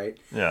 Jeff, right?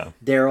 Yeah.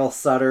 Daryl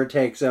Sutter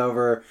takes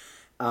over.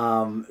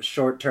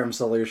 Short-term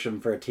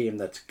solution for a team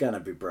that's gonna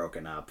be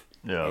broken up.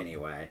 Yeah.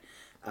 Anyway,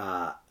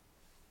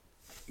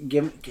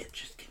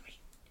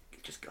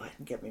 just go ahead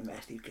and get me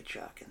Matthew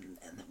Tkachuk, and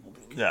then we'll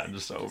be good. Yeah,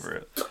 just over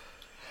it.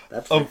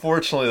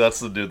 Unfortunately, that's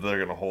the dude they're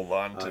gonna hold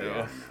on to.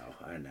 Yeah,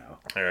 I know.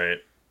 All right.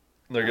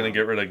 They're going to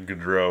get rid of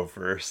Gaudreau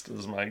first,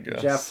 is my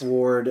guess. Jeff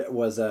Ward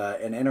was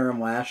an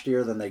interim last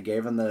year, then they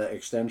gave him the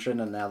extension,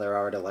 and now they're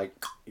already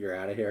like, you're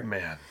out of here.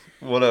 Man,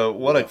 what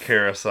a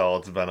carousel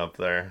it's been up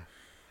there.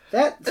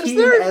 That team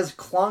has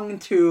clung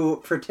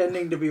to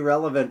pretending to be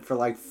relevant for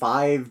like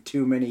 5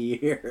 too many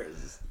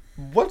years.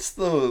 What's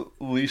the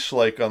leash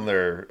like on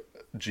their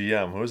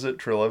GM? Who is it,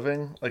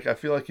 Treliving? Like, I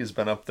feel like he's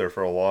been up there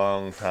for a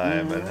long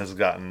time and has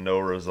gotten no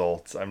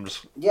results.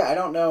 Yeah, I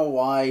don't know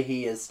why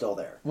he is still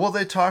there. Well,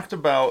 they talked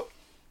about,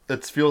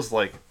 it feels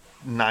like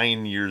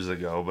 9 years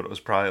ago, but it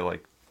was probably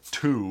like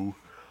 2.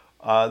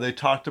 They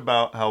talked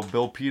about how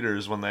Bill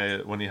Peters,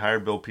 when he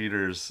hired Bill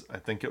Peters, I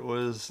think it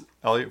was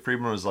Elliot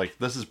Friedman, was like,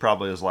 this is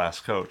probably his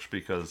last coach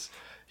because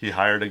he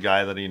hired a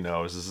guy that he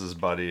knows, this is his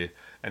buddy,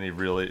 and he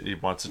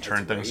wants to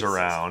turn things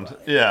around.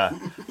 Yeah.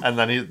 And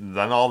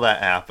then all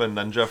that happened,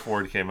 then Jeff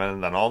Ward came in,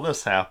 and then all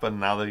this happened.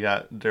 Now they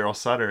got Daryl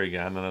Sutter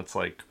again, and it's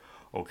like,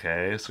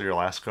 okay, so your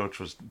last coach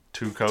was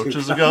 2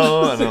 coaches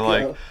ago? And then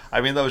like,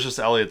 I mean, that was just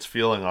Elliot's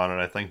feeling on it,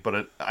 I think.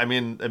 But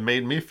it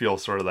made me feel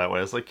sort of that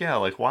way. It's like, yeah,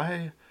 like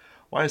why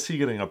is he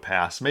getting a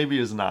pass?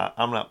 Maybe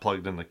I'm not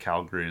plugged into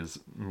Calgary's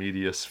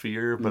media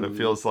sphere, but it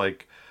feels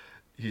like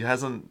he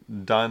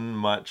hasn't done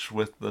much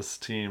with this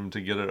team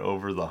to get it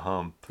over the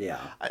hump.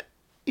 Yeah.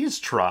 He's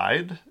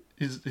tried.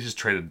 He's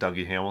traded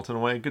Dougie Hamilton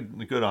away.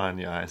 Good on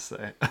you, I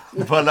say.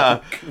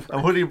 But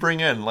who did he bring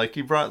in? Like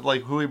he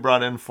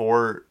brought in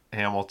for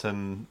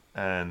Hamilton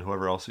and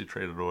whoever else he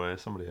traded away.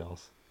 Somebody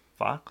else.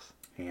 Fox?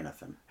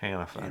 Hanifin.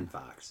 And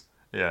Fox.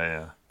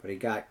 Yeah. But he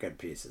got good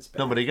pieces back.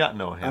 No, but he got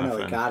no Hanifin. Oh,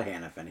 no, he got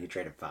Hanifin. He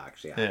traded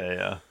Fox, yeah.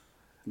 Yeah.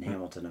 And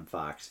Hamilton and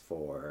Fox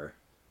for...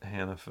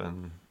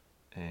 Hanifin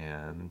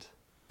and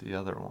the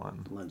other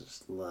one.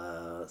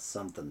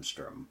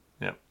 Somethingstrom.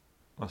 Yep.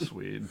 A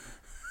Swede.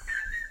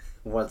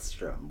 What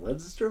Strom?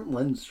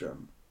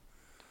 Lindstrom?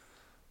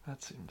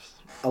 That seems...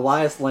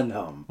 Elias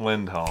Lindholm.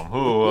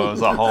 Who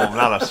was a home,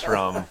 not a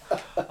strum.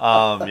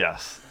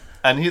 Yes.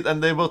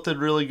 And they both did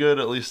really good,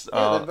 at least.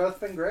 Yeah, they've both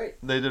been great.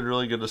 They did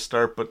really good to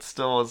start, but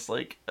still, it's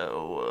like,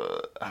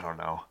 I don't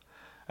know.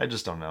 I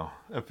just don't know.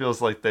 It feels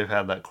like they've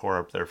had that core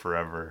up there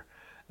forever,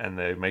 and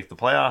they make the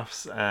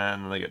playoffs,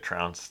 and they get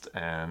trounced,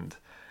 and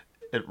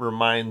it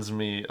reminds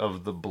me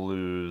of the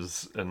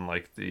Blues in,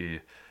 like, the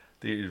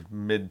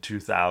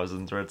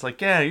mid-2000s, where it's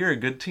like, yeah, you're a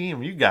good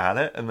team, you got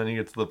it, and then you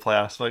get to the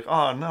playoffs, like,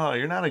 oh, no,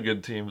 you're not a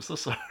good team, so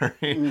sorry,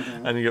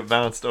 and you get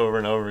bounced over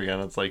and over again.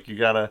 It's like, you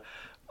gotta...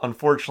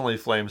 Unfortunately,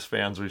 Flames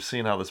fans, we've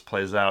seen how this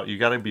plays out. You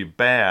got to be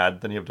bad,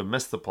 then you have to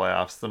miss the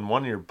playoffs. Then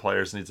one of your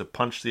players needs to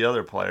punch the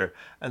other player,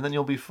 and then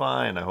you'll be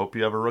fine. I hope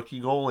you have a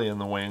rookie goalie in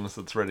the wings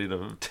that's ready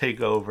to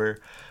take over,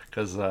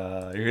 because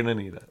you're going to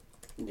need it.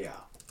 Yeah.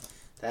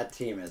 That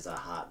team is a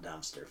hot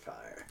dumpster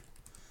fire.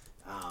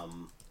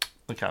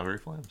 The Calgary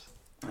Flames.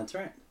 That's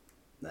right.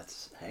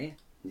 Hey,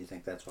 you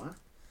think that's why?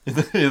 You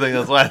think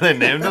that's why they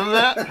named them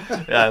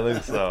that? Yeah, I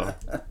think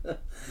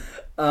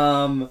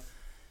so.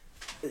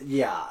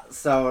 Yeah,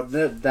 so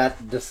that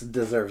just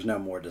deserves no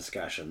more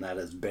discussion. That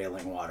is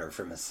bailing water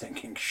from a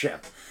sinking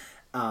ship.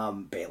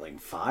 Bailing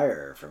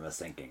fire from a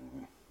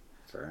sinking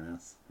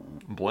furnace.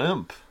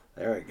 Blimp.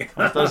 There we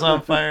go. If those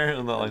on fire,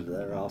 and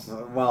they're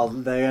also, well,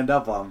 they end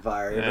up on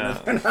fire even Yeah.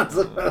 if they're not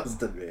supposed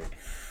to be.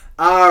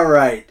 All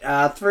right,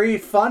 3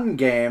 fun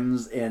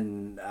games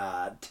in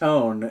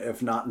tone,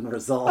 if not in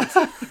result,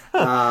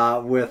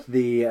 with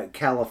the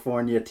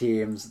California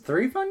teams.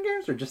 3 fun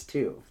games or just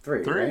 2?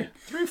 3, right?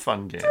 3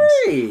 fun games.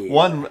 3.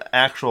 1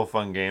 actual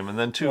fun game, and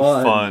then 2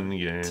 fun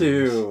games.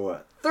 2,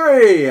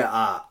 3.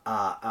 All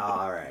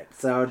right.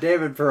 So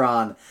David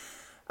Perron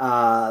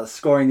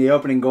scoring the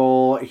opening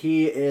goal.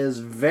 He is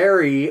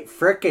very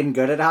frickin'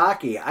 good at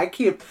hockey. I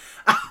keep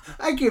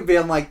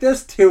being like,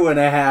 this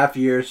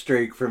 2.5-year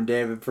streak from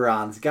David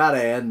Perron's got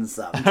to end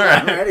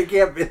sometime, right? He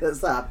can't be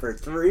this hot for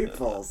 3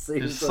 full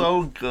seasons. He's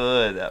so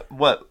good.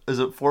 What is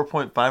it?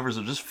 4.5 or is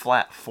it just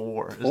flat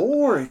 4?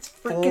 4. It's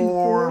frickin'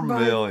 4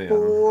 million.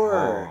 4.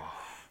 Oh.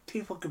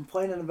 People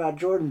complaining about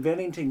Jordan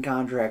Binnington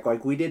contract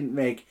like we didn't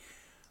make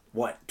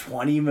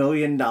 $20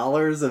 million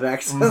of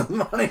excess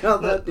money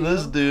on that deal?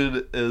 This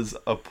dude is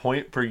a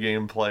point per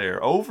game player.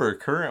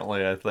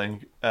 Currently, I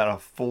think, at a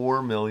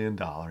 $4 million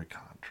contract.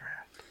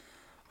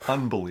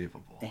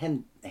 Unbelievable.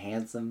 And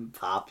handsome,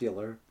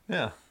 popular.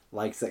 Yeah.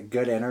 Likes a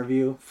good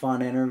interview,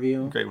 fun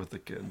interview. Great with the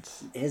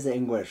kids. His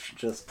English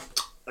just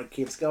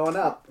keeps going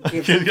up,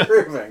 keeps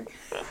improving.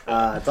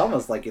 It's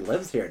almost like he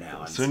lives here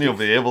now. Soon you'll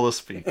be able to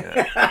speak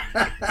it.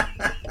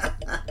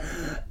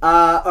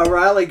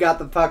 O'Reilly got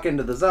the puck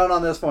into the zone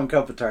on this one.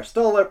 Kopitar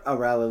stole it.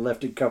 O'Reilly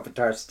lifted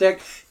Kopitar's stick.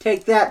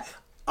 Take that,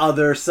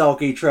 other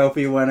Selke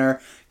Trophy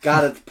winner.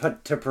 Got it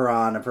put to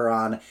Perron.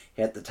 Perron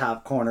hit the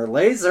top corner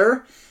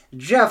laser.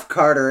 Jeff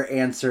Carter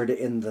answered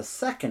in the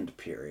second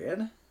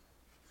period.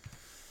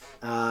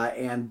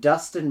 And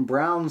Dustin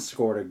Brown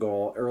scored a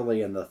goal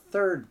early in the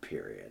third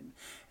period.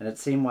 And it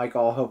seemed like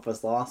all hope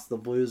was lost. The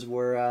Blues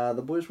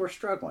were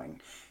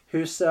struggling.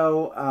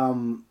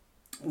 Husso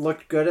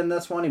looked good in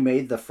this one. He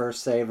made the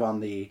first save on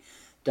the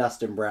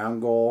Dustin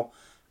Brown goal.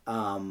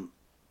 But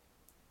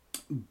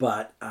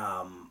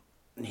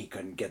he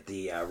couldn't get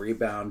the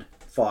rebound.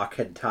 Falk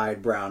had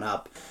tied Brown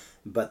up,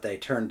 but they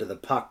turned to the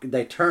puck.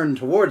 They turned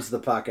towards the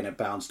puck, and it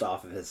bounced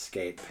off of his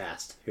skate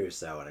past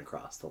Husso and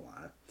across the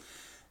line.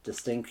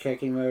 Distinct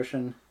kicking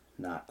motion?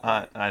 Not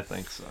quite. I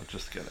think so.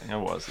 Just kidding. It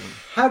wasn't.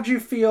 How'd you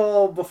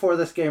feel before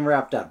this game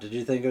wrapped up? Did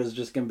you think it was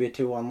just going to be a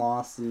 2-1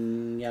 loss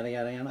and yada,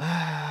 yada,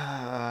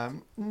 yada?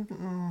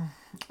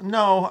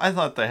 No, I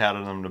thought they had it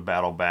in them to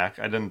battle back.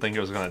 I didn't think it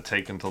was going to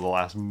take until the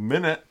last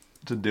minute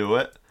to do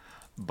it,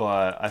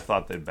 but I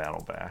thought they'd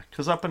battle back.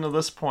 Because up until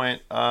this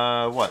point,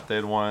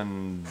 they'd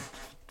won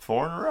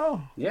 4 in a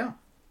row? Yeah.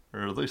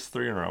 Or at least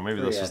 3 in a row.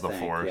 Maybe this was the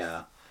 4th.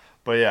 Yeah.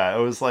 But yeah, it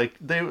was like,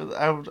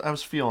 I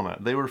was feeling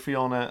it. They were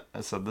feeling it.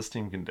 I said, this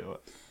team can do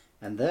it.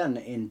 And then,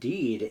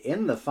 indeed,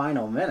 in the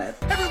final minute...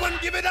 Everyone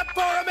give it up for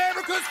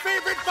America's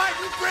favorite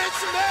fighting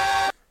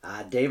Frenchman!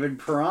 David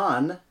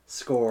Perron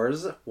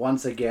scores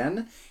once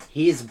again.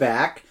 He's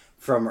back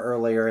from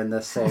earlier in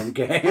this same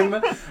game.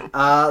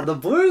 The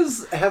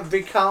Blues have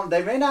become...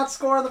 They may not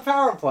score on the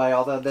power play,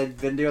 although they've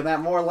been doing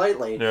that more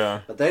lately.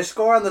 Yeah. But they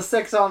score on the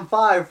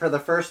 6-on-5 for the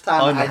first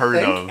time, Unheard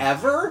I think, of.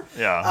 ever.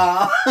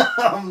 Yeah.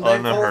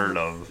 Unheard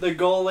of. The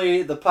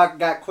goalie, the puck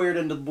got cleared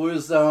into the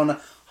Blues zone.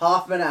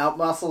 Hoffman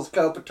outmuscles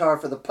Kopitar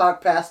for the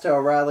puck, pass to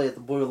O'Reilly at the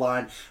blue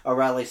line.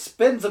 O'Reilly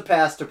spins a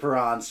pass to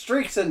Perron,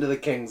 streaks into the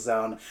Kings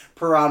zone.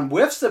 Perron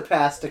whiffs a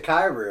pass to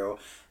Kyrou,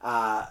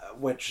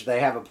 which they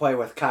have a play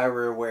with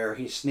Kyrou where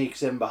he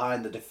sneaks in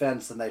behind the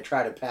defense and they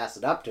try to pass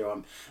it up to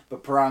him.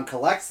 But Perron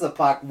collects the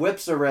puck,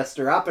 whips a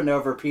wrister up and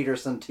over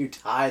Peterson to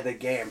tie the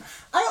game.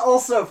 I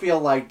also feel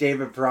like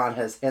David Perron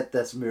has hit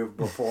this move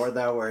before,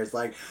 though, where he's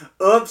like,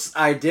 oops,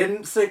 I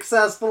didn't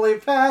successfully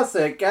pass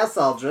it. Guess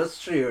I'll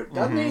just shoot.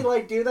 Doesn't he,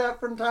 do do that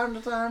from time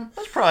to time.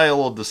 That's probably a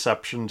little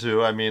deception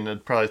too. I mean,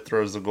 it probably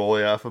throws the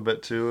goalie off a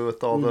bit too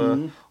with all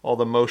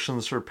the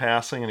motions for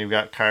passing, and you've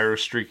got Kyrou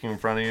streaking in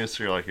front of you,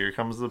 so you're like, here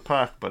comes the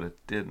puck, but it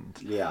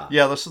didn't. Yeah.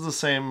 Yeah, this is the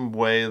same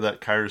way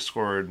that Kyrou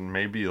scored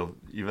maybe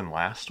even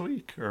last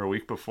week or a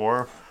week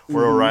before,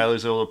 where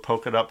O'Reilly's able to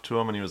poke it up to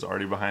him, and he was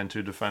already behind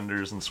 2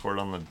 defenders and scored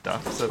on the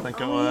Ducks, I think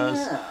it was.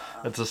 Yeah.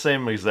 It's the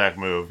same exact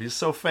move. He's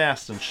so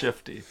fast and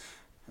shifty.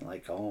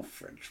 Like all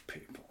French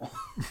people.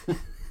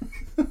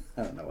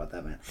 I don't know what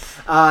that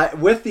meant.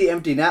 With the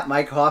empty net,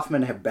 Mike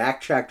Hoffman had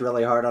backchecked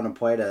really hard on a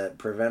play to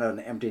prevent an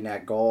empty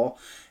net goal.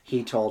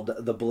 He told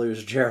the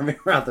Blues' Jeremy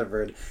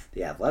Rutherford,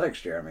 the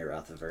Athletics' Jeremy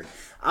Rutherford,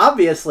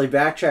 obviously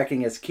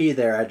backchecking is key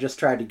there. I just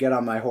tried to get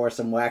on my horse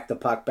and whack the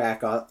puck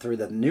back out through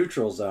the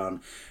neutral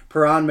zone.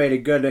 Perron made a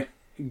good,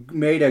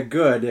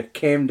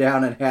 came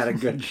down and had a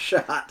good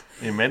shot.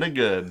 He made a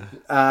good.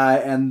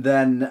 And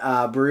then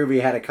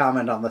Berube had a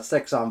comment on the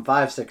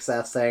 6-on-5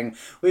 success saying,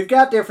 we've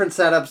got different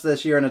setups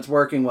this year and it's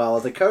working well.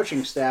 As a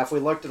coaching staff, we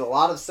looked at a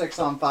lot of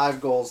 6-on-5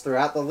 goals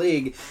throughout the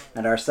league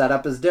and our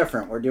setup is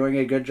different. We're doing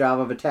a good job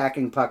of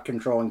attacking puck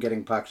control and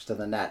getting pucks to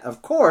the net.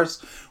 Of course,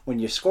 when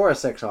you score a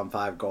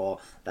 6-on-5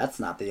 goal,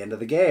 that's not the end of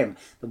the game.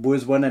 The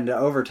Blues went into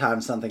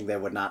overtime, something they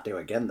would not do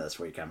again this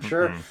week, I'm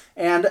sure. Mm-hmm.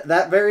 And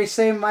that very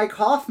same Mike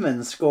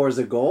Hoffman scores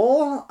a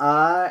goal.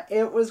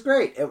 It was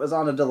great. It was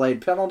on a delayed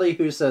penalty.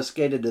 Husso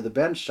skated to the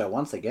bench, so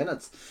once again,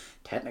 it's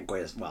technically,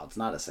 it's not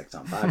a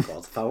 6-on-5 goal.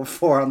 It's a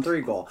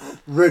 4-on-3 goal.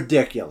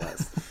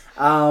 Ridiculous.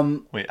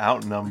 We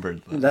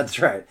outnumbered them. That's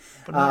right.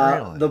 But not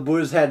really. The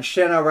Blues had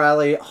Shen,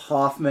 O'Reilly,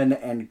 Hoffman,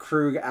 and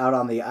Krug out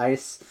on the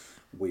ice.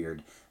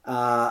 Weird.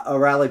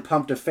 O'Reilly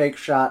pumped a fake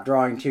shot,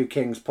 drawing 2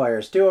 Kings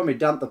players to him. He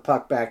dumped the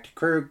puck back to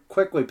Krug,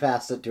 quickly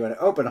passed it to an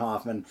open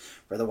Hoffman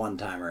for the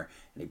one-timer,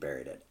 and he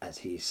buried it, as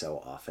he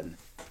so often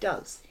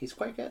does. He's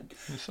quite good.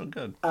 He's so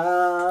good.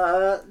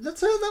 That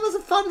was a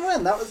fun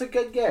win. That was a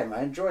good game.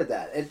 I enjoyed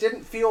that. It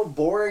didn't feel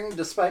boring,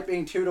 despite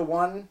being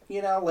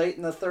 2-1, late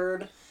in the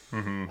third.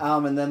 Mm-hmm.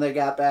 And then they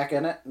got back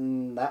in it,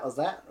 and that was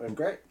that. It was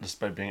great.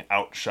 Despite being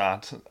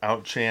outshot,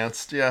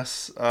 outchanced,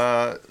 yes.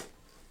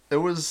 It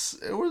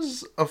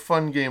was a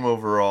fun game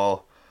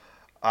overall.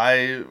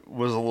 I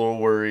was a little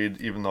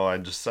worried, even though I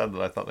just said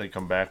that I thought they'd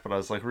come back, but I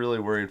was really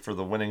worried for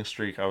the winning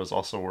streak. I was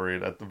also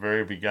worried at the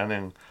very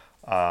beginning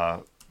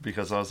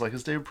because I was like,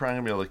 is David Perron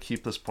going to be able to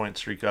keep this point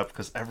streak up?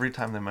 Because every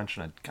time they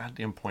mention a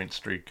goddamn point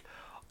streak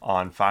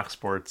on Fox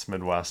Sports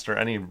Midwest or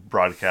any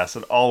broadcast,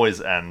 it always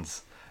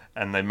ends.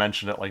 And they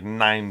mentioned it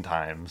 9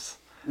 times.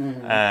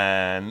 Mm-hmm.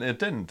 And it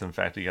didn't. In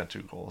fact, he got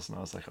 2 goals. And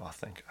I was like, oh,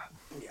 thank God.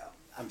 Yeah.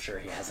 I'm sure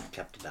he hasn't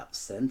kept it up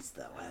since,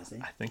 though, has he?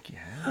 I think he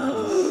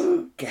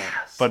has.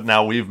 Gas. But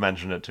now we've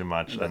mentioned it too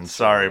much, and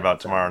sorry about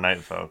tomorrow night,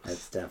 folks.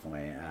 It's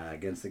definitely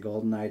against the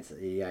Golden Knights.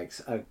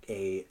 Yikes!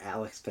 A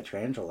Alex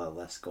Pietrangelo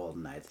less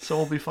Golden Knights. So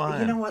we'll be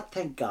fine. You know what?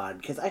 Thank God,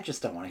 because I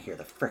just don't want to hear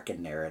the frickin'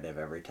 narrative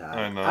every time.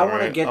 I know. I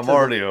want to get. I'm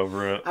already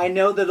over it. I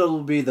know that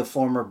it'll be the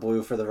former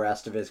Blue for the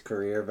rest of his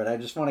career, but I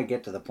just want to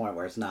get to the point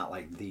where it's not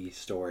the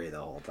story the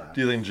whole time.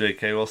 Do you think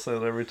J.K. will say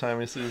that every time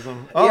he sees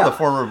him? Oh, yeah. The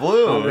former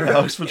Blue,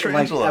 Alex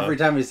Pietrangelo. Every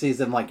time he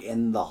sees him,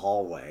 in the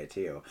hallway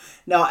too.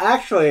 No,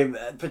 actually,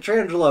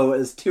 Pietrangelo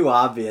is too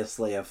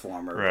obviously a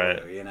former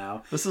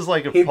Blue. This is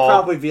like if he'd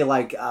probably be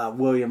like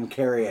William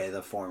Carrier,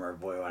 the former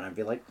Blue, and I'd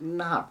be like,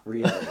 not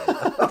really.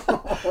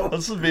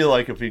 This would be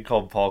like if he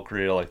called Paul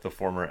Kariya the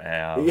former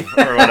Av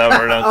or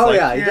whatever.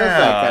 And he does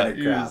that kind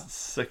of crap. You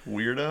sick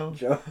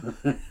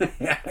weirdo.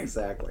 Yeah,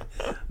 exactly.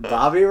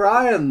 Bobby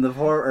Ryan,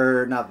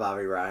 not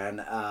Bobby Ryan.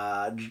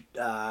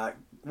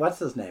 What's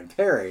his name?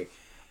 Perry.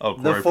 Oh,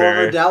 the former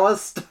Perry.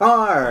 Dallas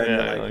Star.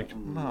 Yeah,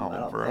 no, I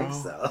don't bro. think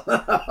so.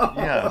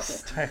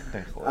 Yes,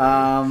 technically.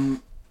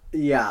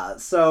 Yeah,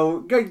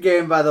 so good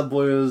game by the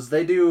Blues.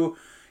 They do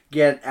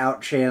get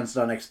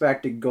outchanced on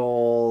expected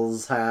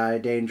goals. High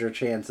danger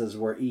chances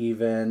were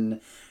even.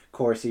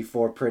 Corsi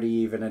 4 pretty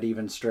even at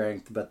even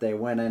strength, but they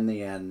win in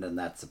the end, and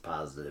that's a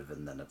positive,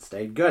 and then it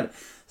stayed good.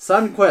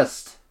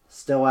 Sundqvist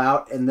still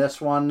out in this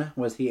one.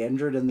 Was he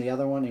injured in the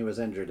other one? He was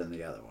injured in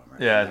the other one.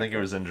 Right? Yeah, I think he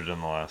was injured in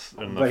the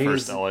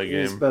first LA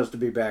game. He's supposed to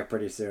be back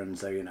pretty soon,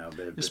 so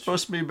he's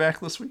supposed to be back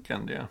this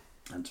weekend, yeah.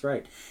 That's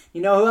right.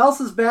 You know who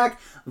else is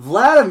back?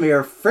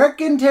 Vladimir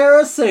frickin'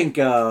 Tarasenko.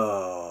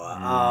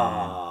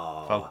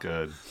 Felt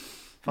good.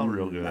 Felt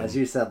real good. As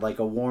you said, like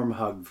a warm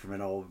hug from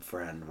an old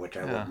friend, which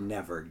I would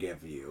never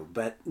give you.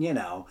 But,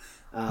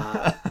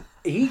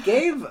 he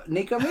gave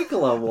Nico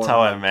Mikkola a warm hug. That's how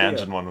I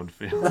imagine one would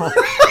feel. Go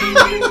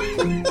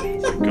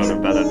to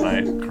bed at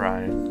night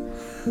crying.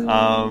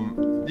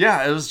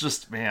 Yeah, it was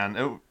just,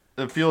 man,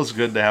 it feels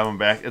good to have him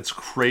back. It's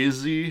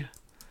crazy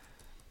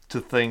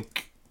to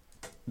think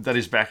that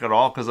he's back at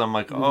all, because I'm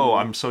like,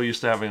 I'm so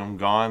used to having him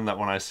gone that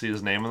when I see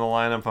his name in the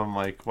lineup, I'm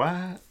like,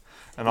 what?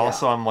 And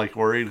also I'm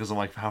worried because I'm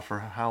like, for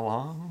how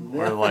long?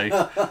 Or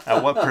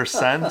at what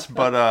percent?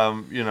 But,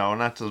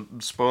 not to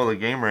spoil the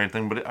game or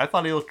anything, but I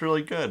thought he looked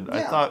really good. Yeah.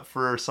 I thought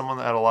for someone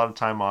that had a lot of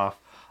time off,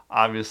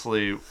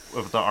 obviously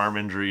with the arm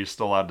injury, he's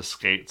still allowed to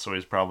skate, so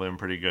he's probably in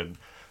pretty good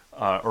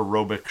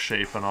aerobic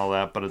shape and all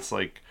that. But it's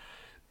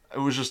it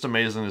was just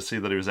amazing to see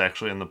that he was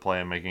actually in the play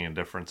and making a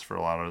difference for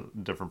a lot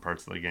of different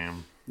parts of the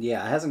game.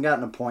 Yeah, it hasn't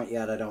gotten a point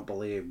yet, I don't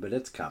believe, but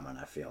it's coming,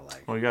 I feel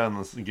like. Well, he got in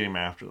this game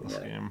after this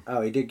game.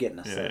 Oh, he did get an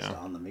assist Yeah.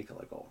 on the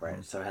Mikula goal,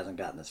 right? So hasn't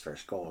gotten his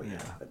first goal yet.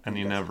 Yeah, But and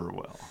he never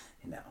will.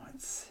 You know,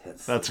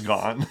 That's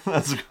gone.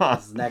 That's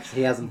gone. Next,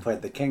 he hasn't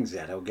played the Kings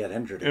yet. He'll get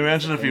injured.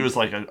 Imagine if he was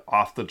like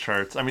off the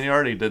charts. I mean,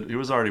 he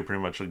was already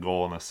pretty much a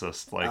goal and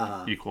assist,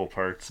 like equal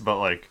parts. But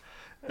like,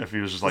 if he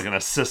was just like an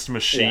assist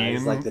machine, Yeah,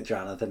 he's like the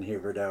Jonathan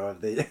Huberdeau of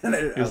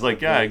the. He was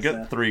like, yeah, I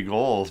get 3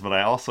 goals, but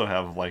I also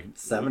have like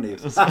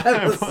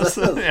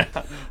 75 yeah.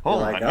 Oh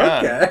my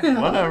god! Okay.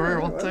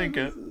 Whatever, we'll take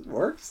it.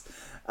 Works.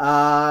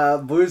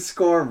 Blues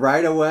score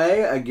right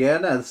away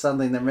again, as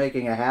something they're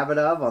making a habit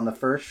of on the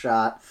first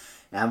shot,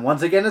 and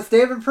once again it's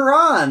David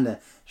Perron.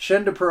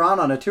 Shin to Perron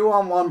on a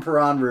 2-on-1.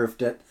 Perron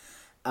roofed it.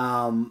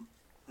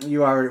 We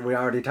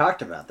already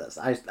talked about this.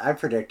 I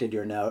predicted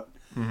your note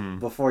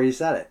before you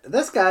said it.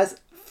 This guy's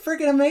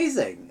freaking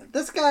amazing.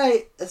 This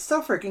guy is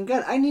so freaking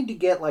good. I need to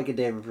get like a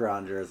David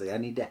Perron jersey. I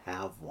need to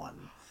have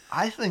one.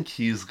 I think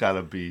he's got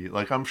to be,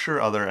 like, I'm sure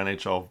other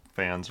NHL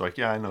fans are like,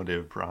 yeah, I know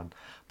David Perron,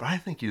 but I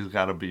think he's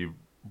got to be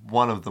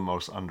one of the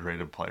most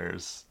underrated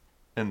players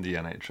in the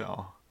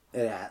NHL.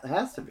 It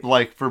has to be.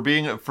 Like, for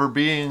being,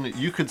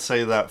 you could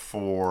say that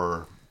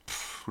for,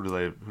 who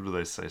do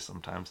they say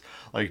sometimes?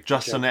 Like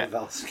Justin,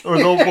 or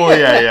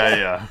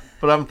yeah.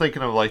 But I'm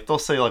thinking of like, they'll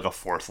say like a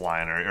fourth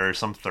line or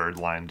some third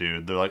line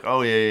dude. They're like,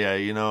 oh yeah,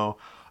 you know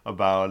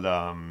about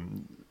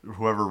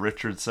whoever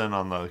Richardson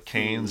on the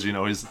Canes. You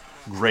know, he's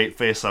great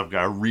face-off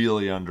guy,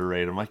 really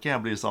underrated. I'm like, yeah,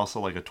 but he's also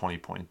like a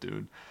 20-point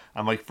dude.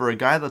 I'm like, for a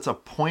guy that's a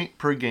point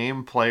per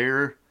game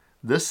player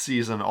this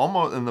season,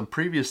 almost in the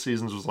previous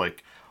seasons was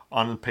like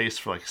on pace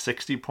for like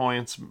 60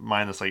 points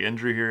minus like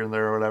injury here and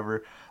there or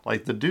whatever.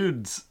 Like, the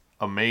dude's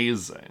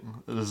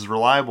amazing. As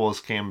reliable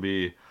as can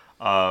be.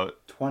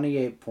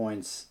 28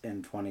 points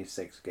in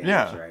 26 games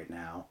right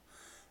now.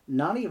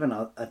 Not even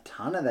a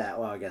ton of that.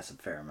 Well, I guess a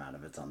fair amount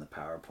of it's on the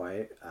power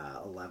play.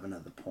 11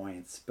 of the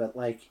points. But,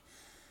 like...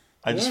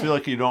 I just feel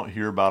like you don't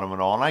hear about him at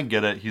all. And I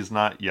get it. He's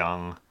not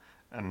young.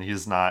 And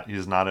he's not in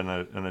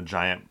a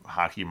giant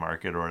hockey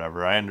market or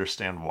whatever. I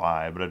understand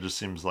why. But it just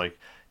seems like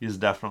he's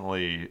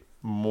definitely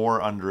more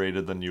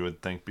underrated than you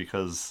would think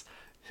because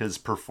his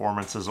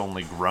performance has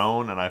only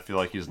grown, and I feel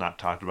like he's not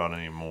talked about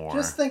anymore.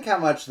 Just think how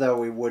much, though,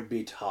 we would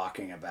be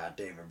talking about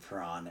David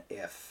Perron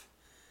if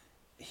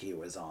he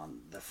was on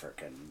the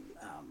frickin'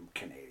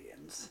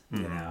 Canadiens.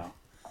 You know?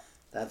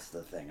 That's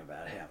the thing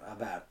about him.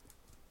 About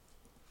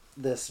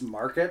this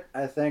market,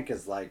 I think,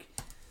 is like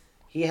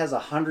he has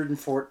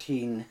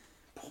 114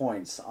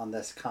 points on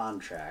this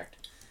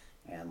contract.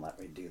 And let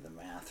me do the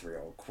math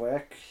real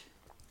quick.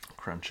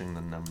 Crunching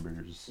the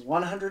numbers.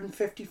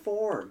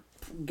 154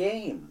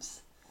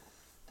 games.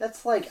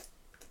 That's like,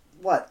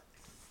 what?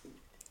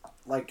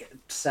 Like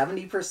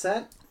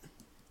 70%?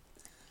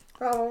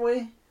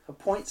 Probably. A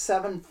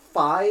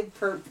 0.75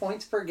 per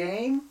points per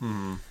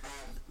game?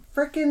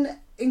 Freaking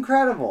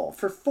incredible.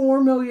 For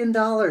 $4 million,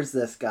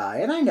 this guy.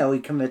 And I know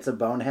he commits a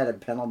boneheaded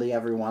penalty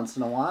every once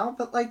in a while,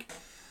 but like...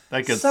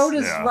 so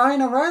does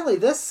Ryan O'Reilly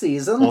this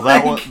season. Well,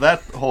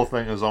 that whole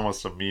thing is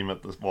almost a meme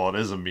at this. Well, it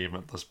is a meme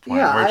at this point.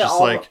 Yeah, where it's just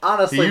like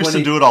honestly, he used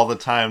to do it all the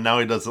time. Now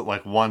he does it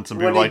like once, and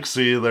people are like,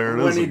 "See, there it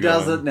is." When he again.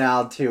 does it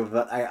now too,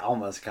 but I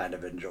almost kind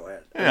of enjoy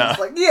it. Yeah, it's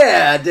like,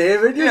 yeah,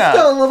 David, you're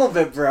still a little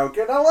bit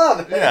broken. I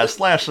love it. Yeah,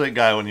 slash that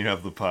guy when you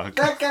have the puck.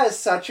 That guy's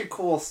such a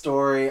cool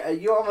story.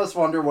 You almost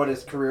wonder what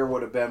his career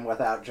would have been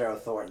without Joe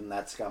Thornton,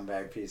 that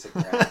scumbag piece of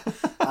crap.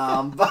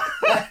 But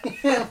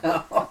you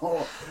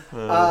know,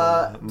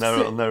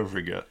 I'll never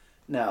forget.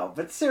 No,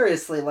 but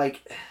seriously,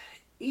 like,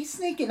 he's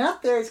sneaking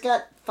up there. He's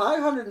got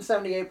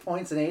 578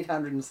 points in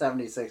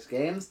 876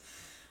 games.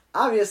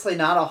 Obviously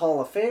not a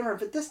Hall of Famer,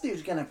 but this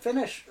dude's going to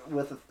finish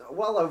with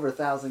well over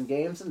 1,000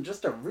 games and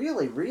just a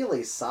really,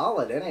 really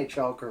solid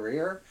NHL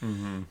career.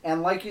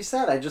 And like you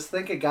said, I just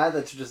think a guy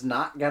that's just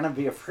not going to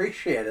be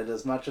appreciated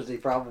as much as he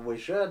probably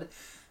should.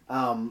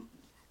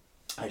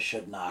 I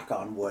should knock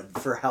on wood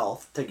for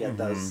health to get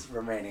those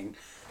remaining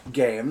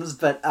games.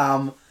 But,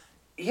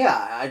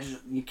 yeah,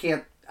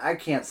 I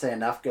can't say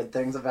enough good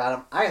things about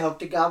him. I hope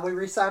to God we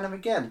re-sign him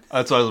again.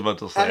 That's what I was about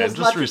to say.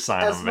 Just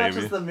re-sign him, baby. As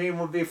much as the meme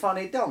would be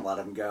funny, don't let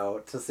him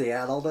go to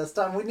Seattle this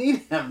time. We need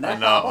him now. I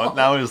know.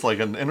 Now he's like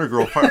an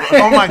integral part.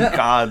 Oh my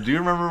God. Do you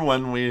remember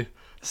when we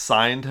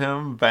signed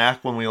him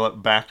back when we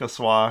let Backus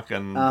walk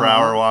and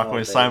Brouwer walk when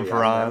we signed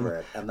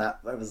Perron? And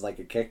that was like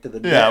a kick to the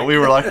dick. Yeah, we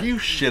were like, are you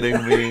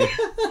shitting me?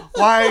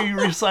 Why are you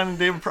re-signing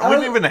David Perron? We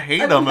didn't even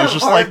hate him. It was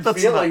just like, that's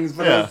feelings,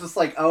 but it was just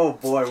like, oh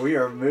boy, we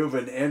are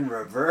moving in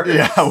reverse.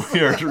 Yeah,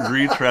 we are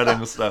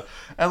retreading stuff.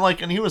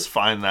 And he was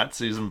fine that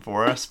season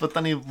for us, but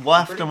then he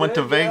left and went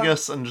to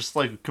Vegas and just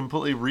like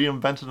completely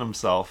reinvented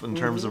himself in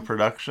terms of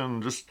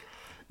production. Just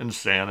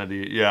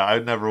insanity. Yeah, I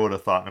never would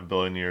have thought in a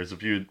billion years.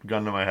 If you'd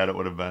gone to my head, it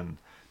would have been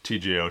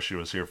TJ Oshie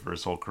was here for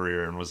his whole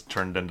career and was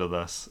turned into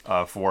this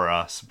for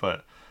us.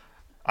 But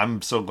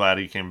I'm so glad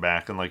he came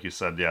back. And like you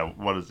said, yeah,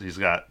 he's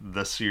got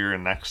this year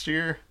and next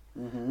year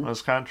on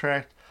his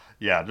contract.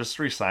 Yeah, just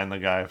re-sign the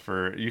guy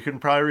for. You can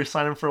probably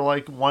re-sign him for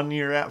like 1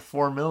 year at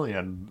 $4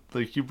 million.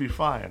 Like you'd be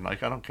fine.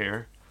 Like I don't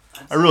care.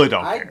 I really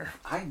don't care.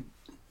 I'd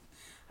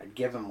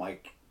give him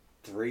like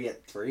 3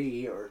 at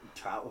 3, or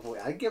probably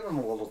I'd give him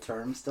a little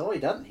term. Still, he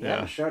doesn't. He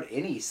hasn't showed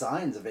any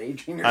signs of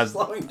aging or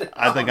slowing down.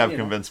 I think I've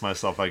convinced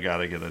myself I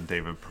gotta get a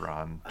David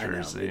Perron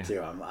jersey. I know, me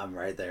too. I'm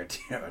right there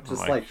too. It's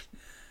just like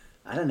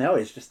I don't know.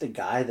 He's just a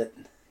guy that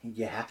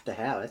you have to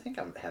have. I think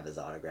I have his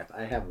autograph.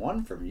 I have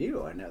one from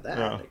you. I know that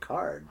a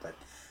card, but.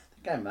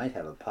 I think I might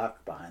have a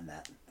puck behind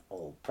that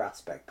old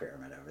prospect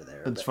pyramid over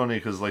there. It's funny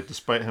because, like,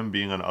 despite him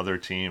being on other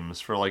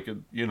teams for, like,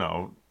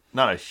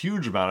 not a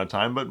huge amount of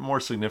time, but more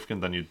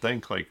significant than you'd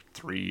think, like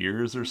 3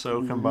 years or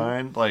so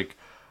combined, like,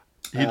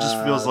 he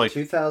just feels like...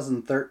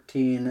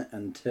 2013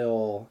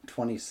 until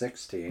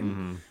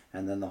 2016,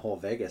 and then the whole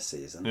Vegas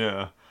season.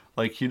 Yeah.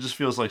 Like, he just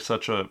feels like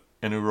such a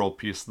integral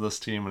piece of this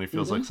team, and he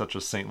feels like such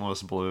a St.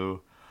 Louis Blue.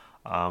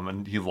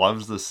 And he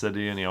loves the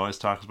city, and he always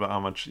talks about how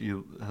much he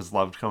has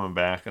loved coming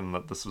back, and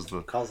that this was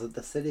the... Calls it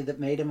the city that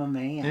made him a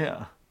man.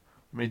 Yeah.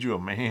 Made you a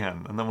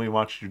man. And then we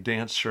watched you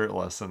dance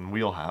shirtless in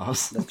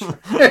Wheelhouse. That's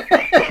right.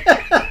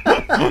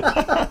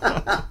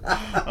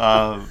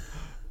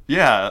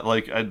 Yeah,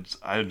 like,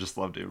 I just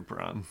love David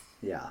Perron.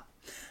 Yeah.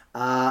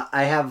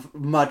 I have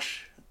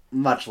much,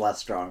 much less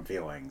strong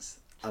feelings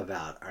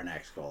about our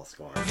next goal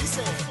scorer. He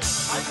said,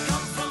 I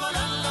come from a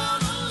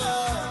land of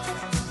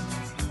love.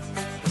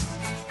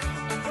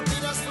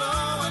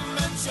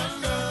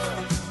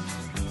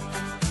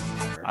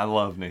 I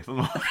love Nathan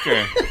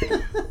Walker.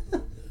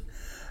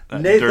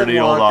 Nathan dirty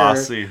Walker old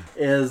Aussie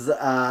is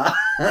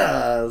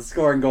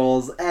scoring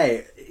goals.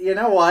 Hey, you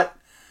know what?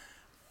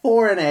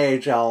 For an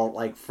AHL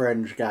like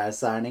fringe guy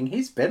signing,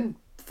 he's been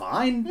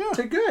fine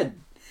to good.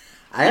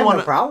 I have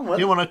no problem with.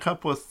 He won a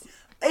cup with.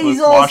 He's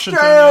with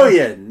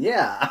Australian.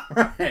 Yeah,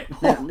 right.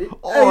 He's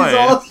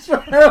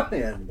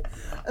Australian.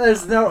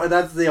 That's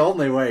the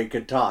only way he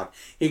could talk.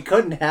 He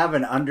couldn't have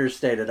an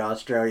understated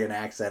Australian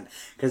accent,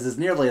 because as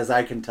nearly as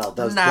I can tell,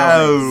 those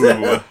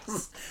don't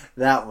exist.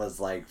 That was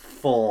like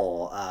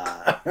full,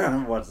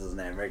 what's his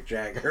name, Mick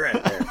Jagger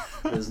right there.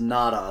 It was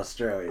not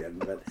Australian,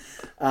 but,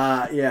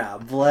 yeah,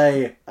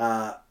 Blay,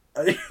 I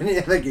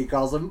think he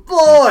calls him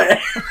Boy!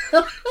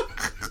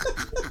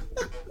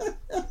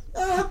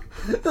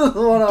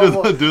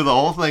 Do the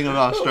whole thing in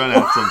Australian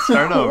accent.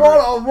 Start over.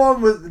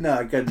 One-on-one with... No,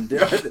 I couldn't do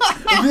it.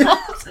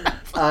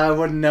 I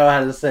wouldn't know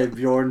how to say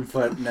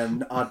Bjornfoot in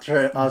an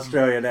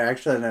Australian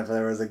accent if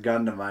there was a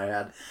gun to my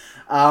head.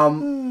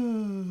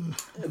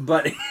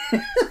 But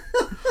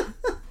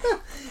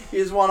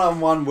he's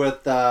one-on-one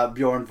with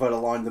Bjornfoot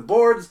along the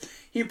boards.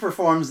 He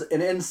performs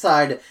an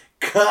inside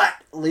cut,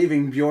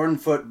 leaving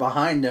Bjornfoot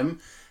behind him.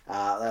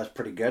 That was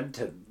pretty good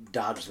to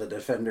dodge the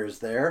defenders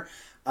there.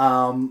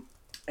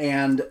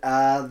 And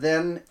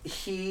then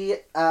he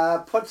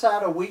puts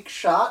out a weak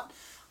shot,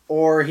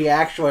 or he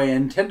actually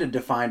intended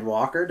to find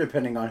Walker,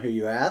 depending on who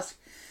you ask.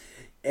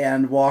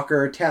 And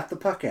Walker tapped the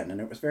puck in, and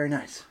it was very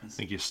nice. I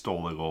think he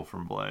stole the goal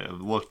from Blay. It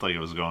looked like it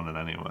was going in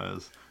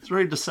anyways. It's a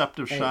very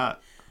deceptive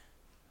shot.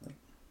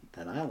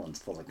 That island's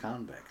full of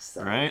convicts.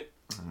 So. Right?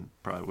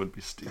 Probably would be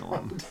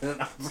stealing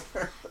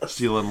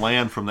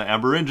land from the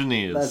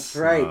Aborigines. That's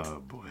right.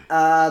 Oh, boy.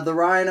 The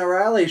Ryan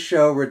O'Reilly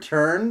show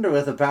returned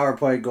with a power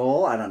play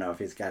goal. I don't know if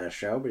he's got a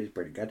show, but he's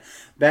pretty good.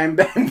 Bang,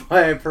 bang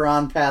play.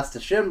 Perron passed to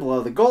Shin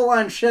below the goal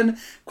line. Shin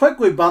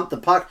quickly bumped the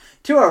puck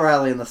to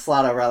O'Reilly in the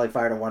slot. O'Reilly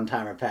fired a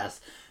one-timer pass.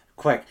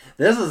 Quick.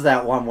 This is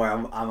that one where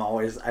I'm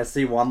always... I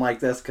see one like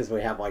this because we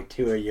have like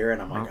 2 a year,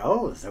 and I'm like,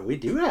 oh, so we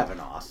do have an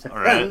offense.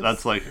 All right.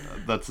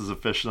 That's as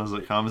efficient as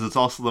it comes. It's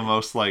also the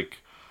most, like...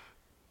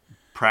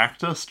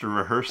 practiced or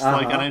rehearsed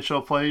like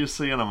NHL play you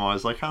see, and I'm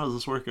always like, how does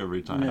this work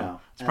every time?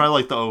 No. It's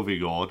probably like the OV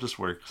goal. It just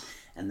works.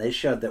 And they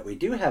showed that we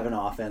do have an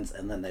offense,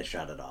 and then they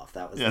shut it off.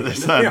 That was they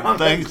said,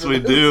 thanks, we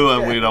do,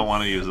 and we don't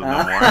want to use it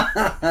no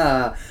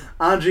more.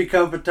 Andrei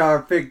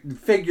Kopitar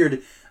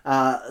figured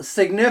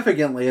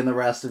significantly in the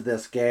rest of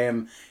this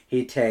game.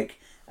 He took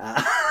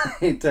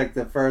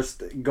the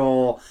first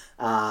goal.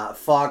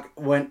 Falk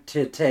went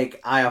to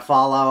take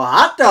Iafallo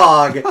hot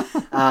dog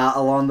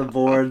along the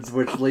boards,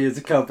 which leaves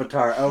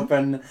Kopitar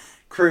open.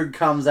 Krug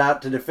comes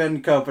out to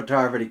defend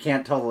Kopitar, but he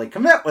can't totally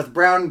commit, with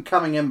Brown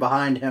coming in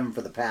behind him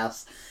for the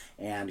pass.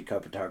 And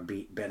Kopitar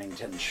beat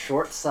Bennington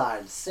short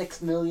side.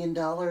 $6 million,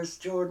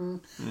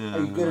 Jordan? Yeah. Are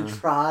you going to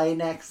try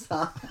next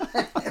time?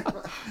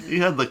 He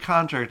had the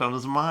contract on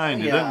his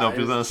mind. He didn't know if he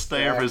was going to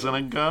stay or if he was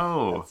going to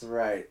go. That's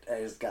right.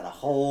 He's got a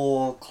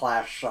whole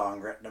Clash song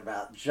written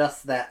about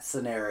just that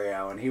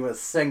scenario, and he was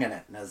singing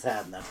it in his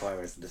head, and that's why I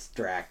was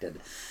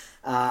distracted.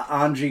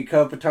 Andrei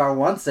Kopitar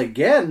once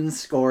again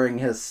scoring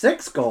his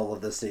 6th goal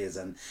of the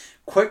season.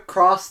 Quick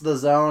cross the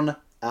zone...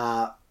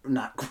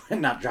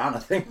 Not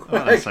Jonathan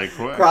Quick.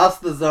 Cross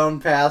the zone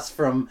pass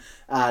from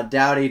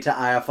Doughty to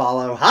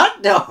Iafallo.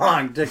 Hot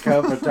dog to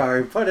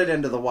Kopitar. He put it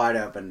into the wide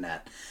open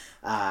net.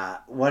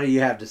 What do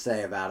you have to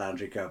say about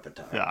Andrei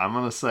Kopitar? Yeah, I'm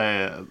going to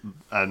say,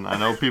 and I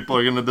know people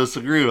are going to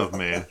disagree with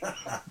me,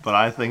 but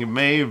I think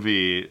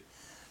maybe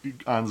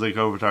Anze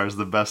Kopitar is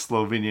the best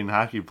Slovenian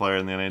hockey player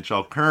in the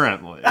NHL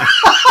currently.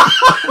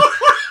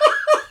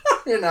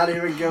 You're not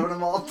even giving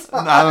him all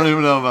time. I don't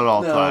even know about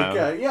all time.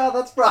 Okay, yeah,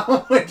 that's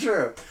probably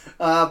true.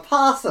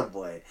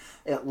 Possibly,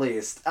 at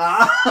least.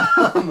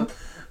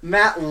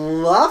 Matt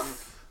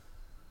Luff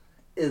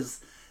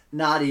is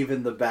not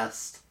even the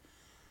best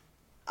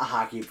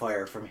hockey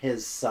player from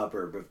his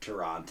suburb of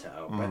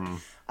Toronto.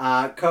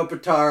 But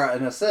Kopitar,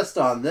 an assist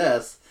on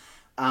this.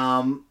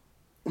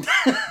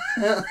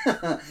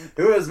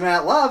 Who is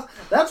Matt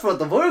Luff? That's what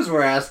the Blues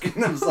were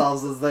asking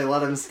themselves as they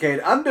let him skate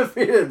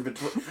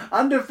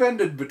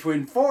undefended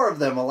between four of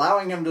them,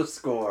 allowing him to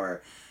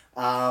score.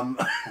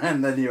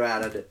 And then you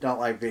added, don't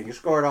like being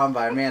scored on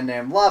by a man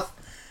named Luff.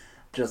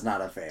 Just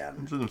not a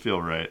fan. It doesn't feel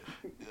right.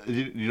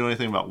 You know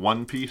anything about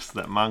One Piece?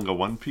 That manga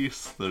One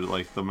Piece? They're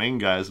like the main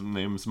guy's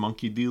name's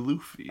Monkey D.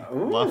 Luffy.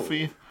 Ooh.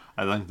 Luffy?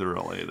 I think they're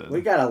related.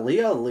 We got a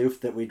Leo Luff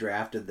that we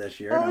drafted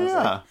this year. And I was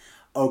like,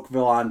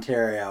 Oakville,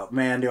 Ontario.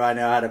 Man, do I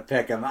know how to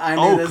pick him. I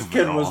knew this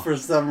kid was for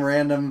some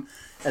random...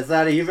 Is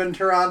that even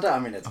Toronto? I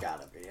mean, it's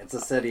got to be. It's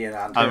a city in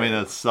Ontario. I mean,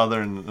 it's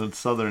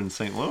southern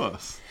St.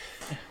 Louis.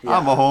 Yeah.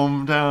 I'm a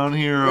hometown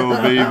hero,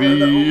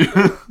 baby.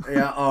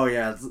 Yeah, oh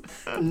yeah. It's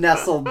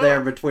nestled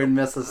there between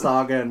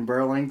Mississauga and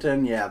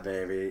Burlington. Yeah,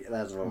 baby.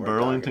 That's what we're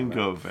Burlington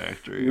talking about. Coat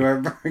Factory.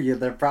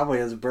 There probably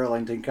is a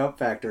Burlington Coat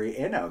Factory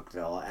in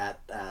Oakville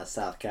at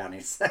South County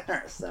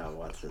Center. So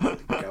what's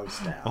it? Ghost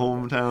Town.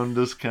 Hometown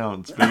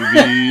discounts,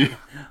 baby.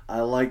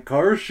 I like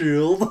Car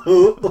Shield.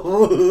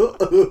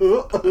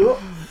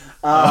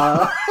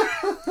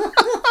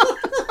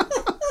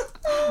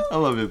 I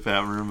love you,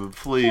 Pat Maroon, but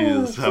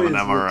please have an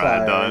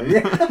MRI done.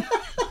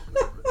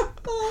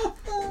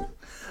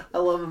 I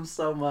love him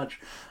so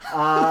much.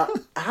 How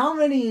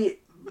many...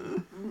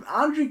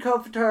 Andre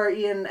Kopitar,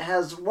 Ian,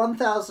 has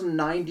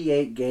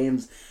 1,098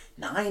 games,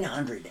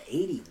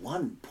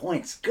 981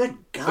 points. Good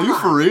God. Are you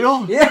for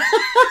real? Yeah.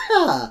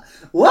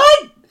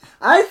 What?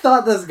 I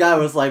thought this guy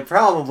was like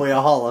probably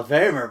a Hall of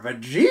Famer,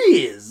 but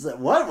geez,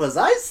 what was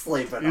I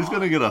sleeping on? He's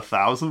going to get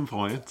 1,000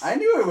 points. I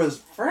knew it was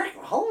frick.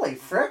 Holy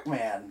frick,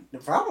 man.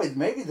 Probably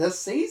maybe this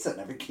season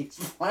if he keeps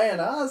playing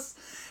us.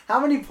 How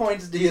many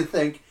points do you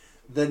think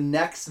the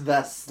next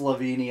best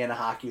Slovenian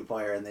hockey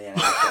player in the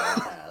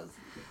NHL has?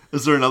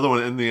 Is there another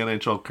one in the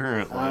NHL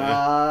currently?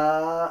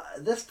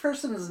 This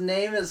person's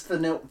name is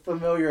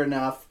familiar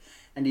enough,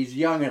 and he's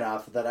young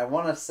enough that I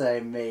want to say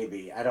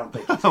maybe. I don't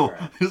think he's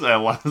correct. I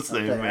want to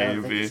say maybe. I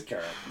don't think he's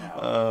correct,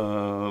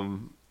 no.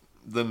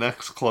 The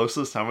next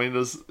closest, how many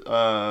does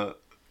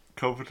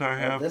Kopitar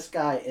have? This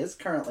guy is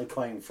currently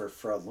playing for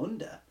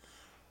Frölunda,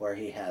 where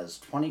he has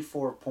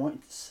 24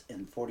 points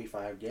in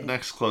 45 games.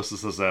 Next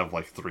closest does have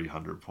like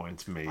 300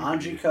 points, maybe.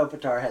 Andre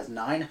Kopitar has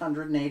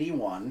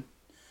 981.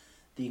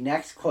 The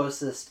next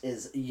closest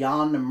is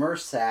Jan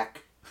Mursak,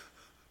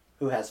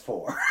 who has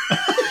 4.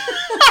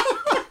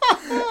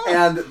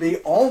 And the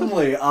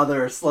only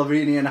other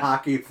Slovenian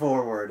hockey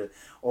forward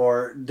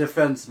or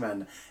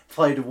defenseman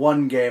played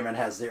 1 game and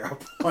has 0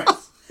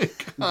 points.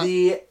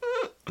 The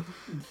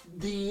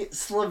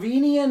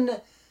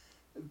Slovenian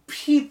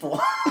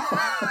people...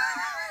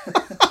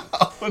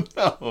 Oh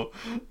no.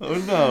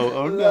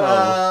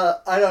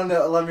 I don't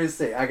know. Let me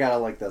see. I gotta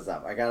look this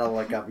up. I gotta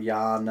look up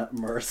Jan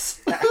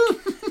Mursak.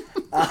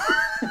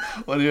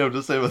 What do you have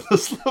to say about the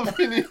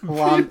Slovenian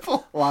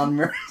people? Jan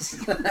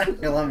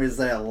Mursak. Let me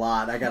say a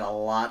lot. I got a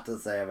lot to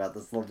say about the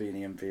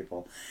Slovenian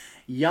people.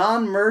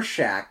 Jan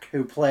Mursak,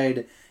 who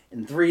played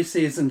in 3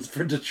 seasons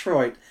for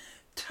Detroit,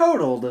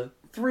 totaled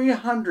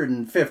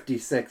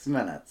 356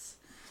 minutes.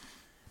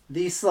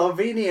 The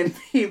Slovenian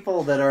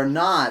people that are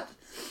not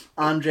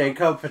Andre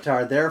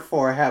Kopitar,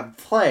 therefore, have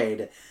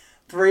played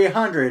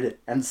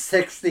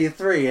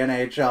 363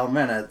 NHL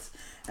minutes.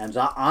 And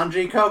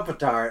Andre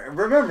Kopitar,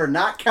 remember,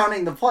 not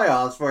counting the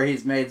playoffs where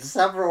he's made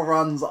several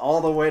runs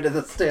all the way to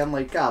the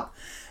Stanley Cup,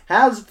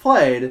 has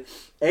played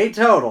a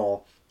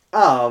total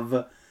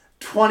of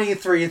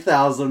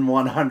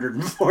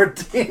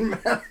 23,114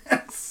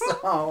 minutes.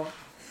 So,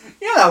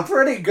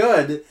 pretty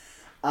good.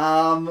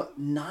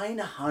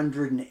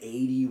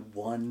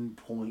 981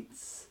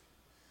 points.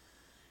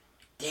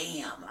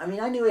 Damn. I mean,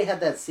 I knew he had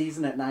that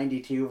season at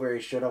 92 where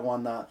he should have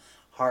won the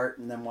Hart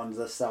and then won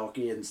the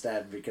Selke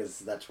instead, because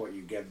that's what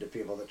you give to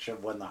people that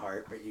should win the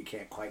Hart, but you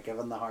can't quite give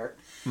them the Hart.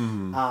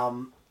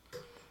 Mm-hmm.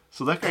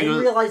 So that guy I didn't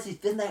realize he's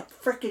been that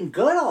freaking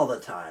good all the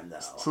time, though.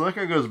 So that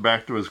guy goes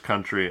back to his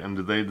country, and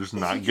did they just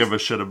not give a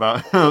shit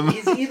about him?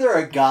 He's either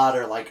a god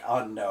or, like,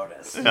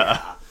 unnoticed.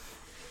 Yeah.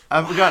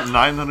 I've got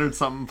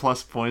 900-something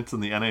plus points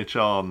in the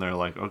NHL, and they're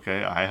like,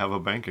 okay, I have a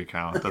bank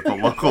account at the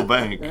local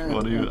bank.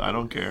 What do you... I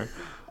don't care.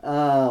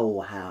 Oh,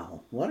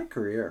 wow. What a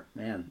career.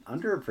 Man,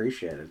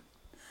 underappreciated.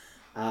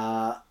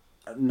 Not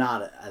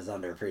as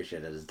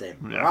underappreciated as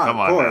David Perron, come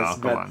on, of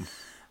course.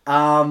 Come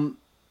on.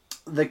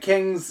 The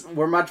Kings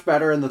were much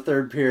better in the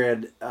third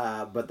period,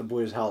 but the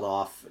Blues held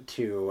off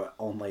to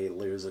only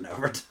lose in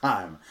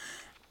overtime.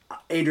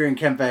 Adrian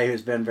Kempe,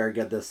 who's been very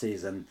good this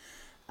season,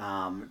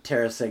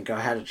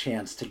 Tarasenko had a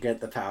chance to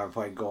get the power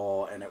play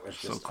goal, and it was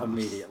just close.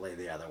 immediately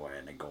the other way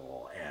in a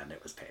goal, and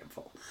it was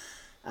painful.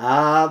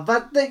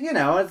 But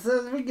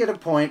we get a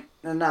point,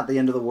 and not the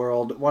end of the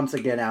world. Once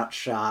again,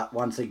 outshot.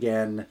 Once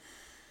again,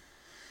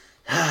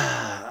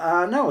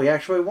 no, we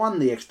actually won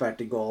the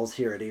expected goals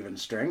here at even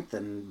strength,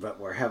 but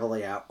we're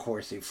heavily out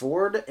Corsi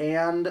Ford.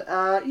 And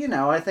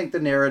I think the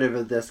narrative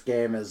of this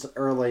game is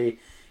early.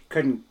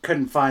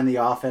 Couldn't find the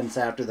offense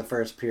after the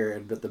first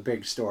period, but the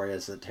big story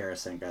is that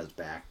Tarasenko's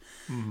back.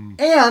 Mm-hmm.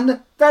 And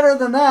better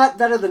than that,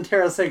 better than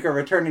Tarasenko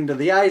returning to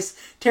the ice,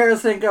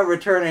 Tarasenko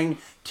returning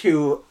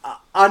to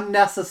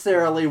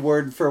unnecessarily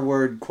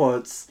word-for-word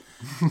quotes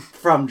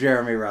from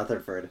Jeremy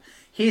Rutherford.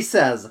 He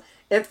says,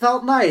 "It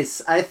felt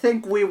nice. I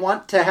think we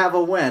want to have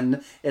a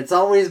win. It's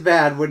always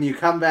bad when you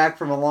come back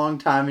from a long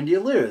time and you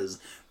lose.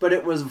 But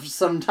it was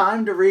some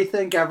time to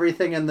rethink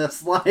everything in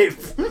this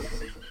life."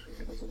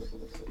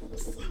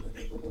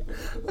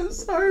 I'm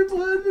sorry,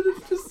 Glenn, but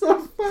it's just so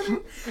funny.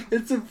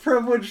 It's a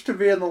privilege to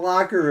be in the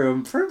locker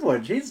room.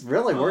 Privilege. He's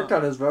really worked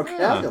on his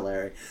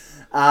vocabulary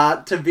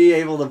to be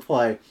able to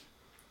play.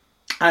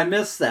 I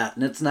miss that,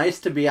 and it's nice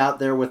to be out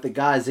there with the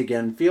guys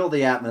again. Feel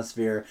the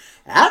atmosphere.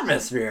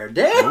 Atmosphere?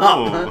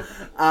 Damn!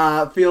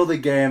 Feel the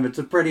game. It's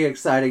a pretty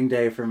exciting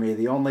day for me.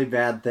 The only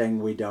bad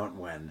thing, we don't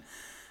win.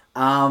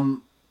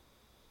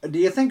 Do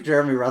you think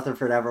Jeremy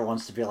Rutherford ever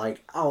wants to be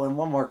like, oh, and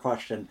one more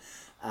question.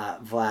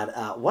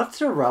 Vlad,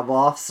 what's a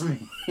rub-offs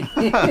mean?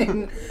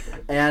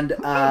 And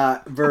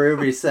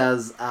Berube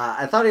says,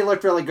 I thought he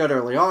looked really good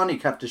early on. He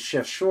kept his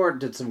shift short,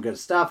 did some good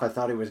stuff. I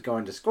thought he was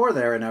going to score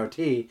there in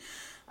OT.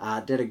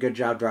 Did a good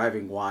job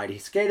driving wide. He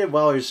skated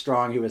well, he was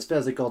strong, he was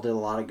physical, did a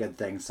lot of good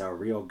things, so a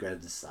real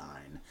good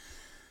sign.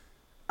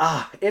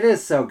 It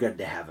is so good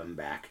to have him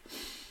back.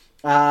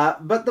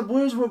 But the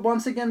Blues would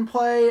once again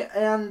play,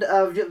 and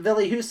Ville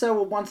Husso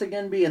will once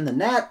again be in the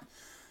net.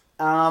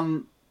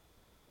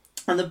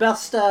 And the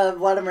best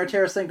Vladimir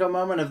Tarasenko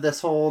moment of this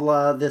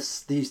whole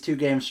these 2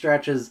 game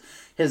stretch is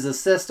his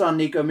assist on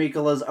Niko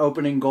Mikkola's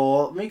opening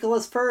goal.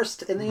 Mikkola's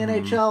first in the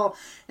NHL,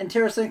 and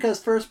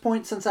Tarasenko's first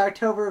point since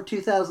October of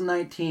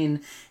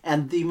 2019,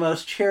 and the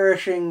most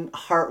cherishing,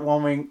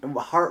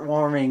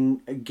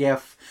 heartwarming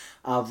gif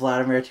of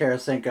Vladimir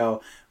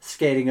Tarasenko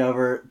skating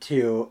over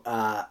to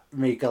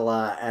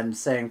Mikkola and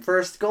saying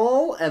first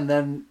goal, and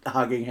then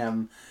hugging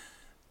him.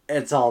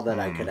 It's all that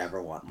I could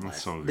ever want in life.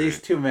 So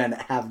these 2 men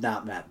have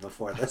not met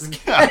before this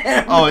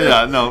game. Oh,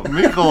 yeah. No,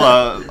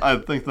 Mikkola, I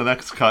think the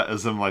next cut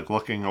is him,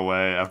 looking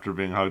away after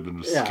being hugged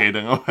and just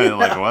skating away,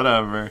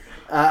 whatever.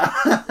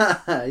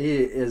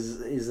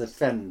 He's a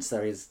Finn,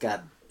 so he's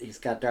got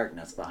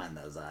darkness behind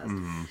those eyes.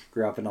 Mm-hmm.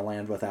 Grew up in a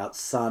land without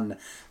sun.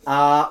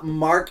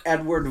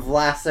 Mark-Edward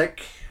Vlasic,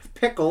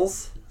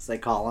 Pickles, as they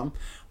call him.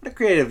 What a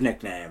creative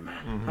nickname.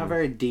 Mm-hmm. How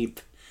very deep.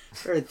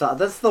 Very thought.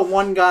 That's the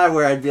one guy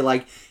where I'd be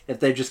like, if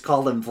they just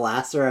called him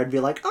Vlasser, I'd be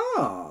like,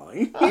 oh,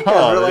 you guys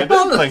really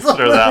didn't think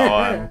through that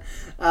one.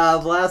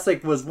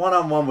 Vlasic was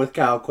one-on-one with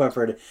Kyle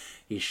Clifford.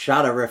 He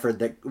shot a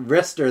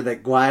wrister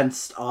that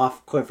glanced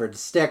off Clifford's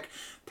stick,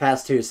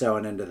 past Husso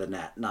and into the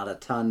net. Not a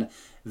ton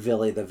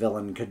Ville the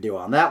villain could do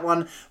on that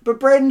one. But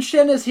Braden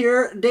Shin is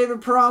here.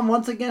 David Perron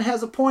once again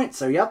has a point.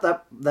 So, yep,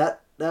 that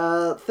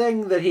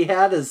thing that he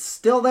had is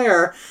still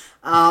there.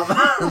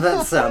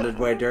 That sounded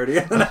way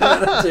dirtier than I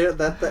wanted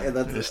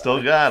to. You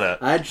still got it.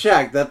 I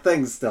checked. That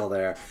thing's still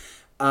there.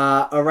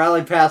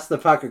 O'Reilly passed the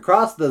puck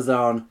across the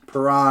zone.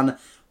 Perron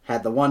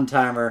had the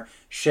one-timer.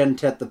 Shin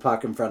tipped the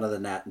puck in front of the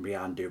net and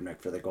beyond Dubnyk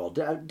for the goal.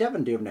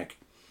 Devin Dubnyk.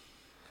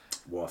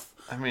 Woof.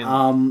 I mean...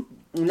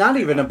 not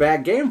even a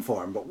bad game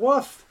for him, but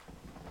woof.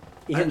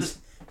 Ian's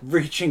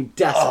reaching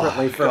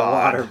desperately for a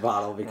water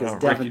bottle because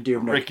Devin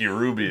Dubnyk Ricky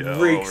Rubio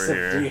reeks over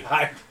here. Of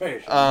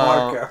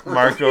dehydration.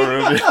 Marco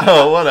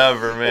Rubio,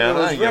 whatever, man.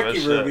 If it was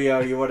Ricky Rubio,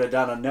 you would have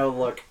done a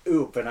no-look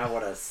oop, and I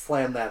would have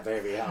slammed that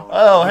baby helmet.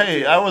 Oh,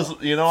 hey, I was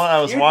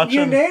watching.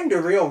 You named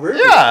a real Rubio.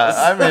 Yeah,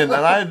 I mean,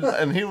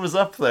 and he was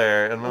up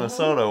there in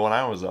Minnesota when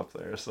I was up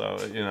there, so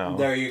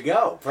There you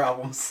go,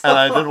 problem solved. And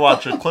I did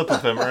watch a clip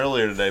of him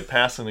earlier today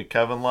passing to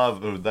Kevin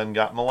Love, who then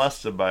got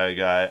molested by a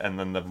guy, and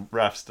then the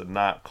refs did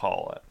not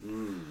call it.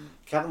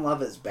 Kevin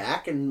Love is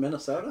back in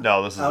Minnesota?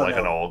 No, this is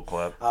an old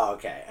clip. Oh,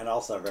 okay. And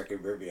also Ricky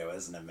Rubio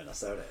isn't in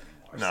Minnesota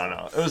anymore.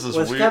 No. It was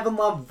Was Kevin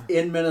Love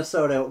in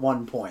Minnesota at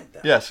one point,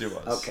 then? Yes, he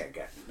was. Okay,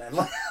 good.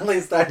 At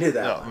least I knew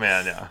that. Oh,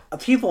 man, yeah.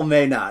 People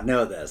may not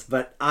know this,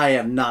 but I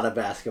am not a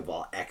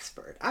basketball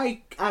expert.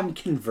 I'm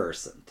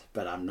conversant,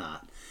 but I'm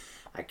not.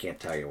 I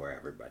can't tell you where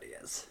everybody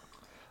is.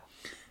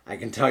 I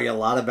can tell you a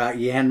lot about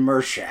Jan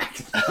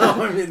Mershak.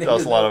 Tell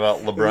us a lot about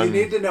LeBron. You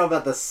need to know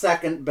about the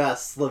second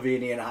best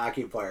Slovenian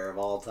hockey player of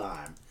all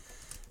time.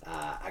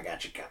 I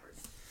got you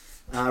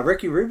covered.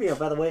 Ricky Rubio,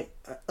 by the way,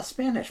 a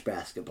Spanish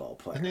basketball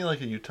player. Isn't he like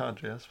a Utah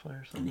Jazz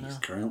player or something? And he's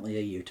currently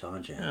a Utah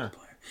Jazz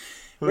player.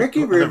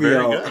 Ricky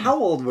Rubio, how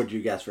old would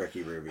you guess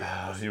Ricky Rubio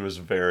was? He was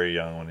very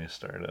young when he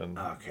started.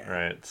 Okay.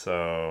 Right,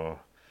 so...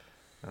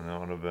 And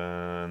that would have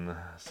been,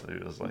 so he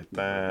was like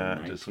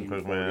that, just some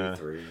quick math.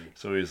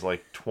 So he's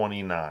like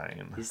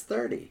 29. He's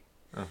 30.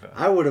 Okay.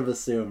 I would have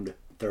assumed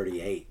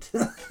 38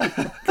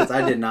 because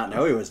I did not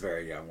know he was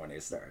very young when he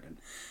started.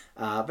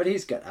 But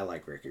he's good. I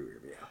like Ricky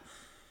Rubio.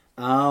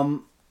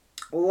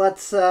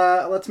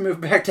 Let's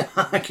move back to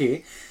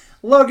hockey.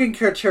 Logan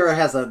Couture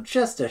has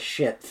just a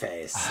shit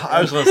face.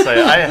 I was going to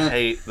say, I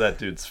hate that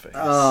dude's face.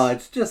 Oh,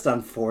 it's just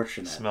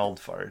unfortunate. Smelled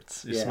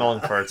farts. He's smelling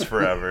farts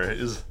forever.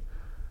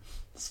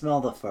 Smell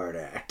the fart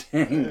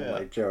acting,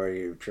 like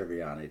Joey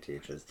Tribbiani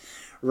teaches.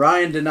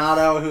 Ryan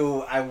Donato,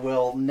 who I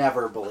will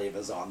never believe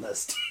is on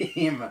this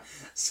team,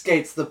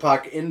 skates the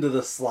puck into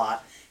the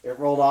slot. It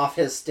rolled off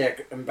his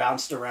stick and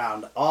bounced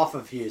around off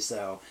of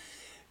Huso.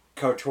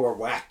 Couture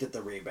whacked at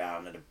the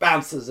rebound, and it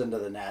bounces into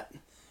the net.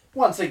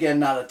 Once again,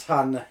 not a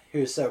ton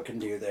Huso can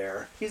do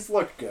there. He's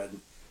looked good.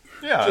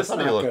 Yeah, just I thought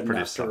not he looked good pretty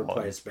enough solid. to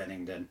replace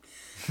Bennington.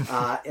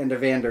 And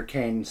Evander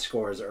Kane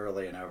scores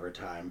early in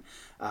overtime.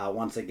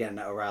 Once again,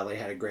 O'Reilly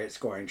had a great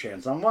scoring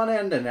chance on one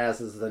end, and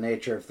as is the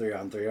nature of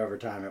 3-on-3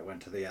 overtime, it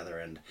went to the other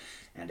end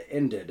and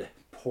ended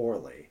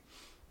poorly.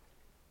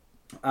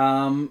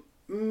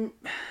 You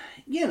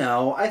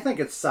know, I think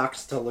it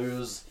sucks to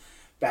lose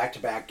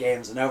back-to-back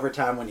games in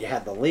overtime when you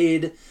had the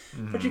lead,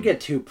 but you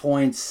get 2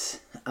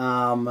 points.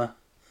 Yeah,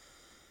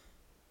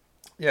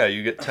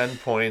 you get 10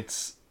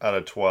 points out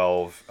of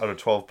 12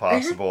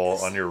 possible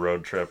on your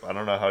road trip. I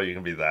don't know how you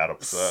can be that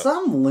upset.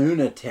 Some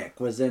lunatic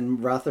was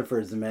in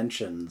Rutherford's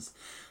mentions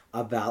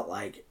about,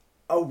 like,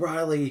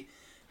 O'Reilly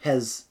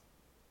has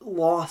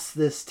lost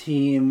this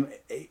team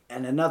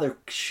and another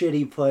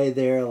shitty play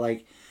there,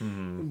 like,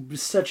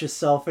 such a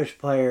selfish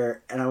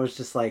player, and I was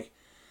just like,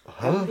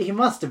 he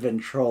must have been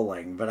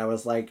trolling, but I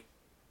was like,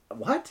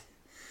 what?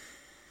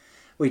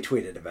 We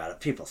tweeted about it.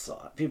 People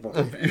saw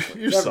it.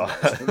 You saw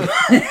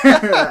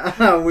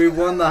it. We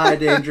won the high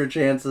danger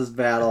chances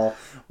battle,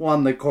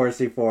 won the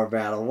Corsi 4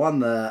 battle, won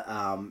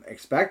the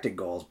expected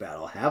goals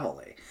battle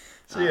heavily.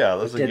 So yeah,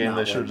 that's a game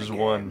they should have just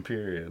won,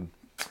 period.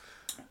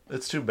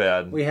 It's too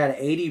bad. We had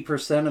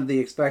 80% of the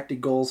expected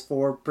goals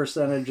for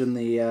percentage in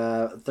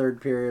the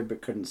third period,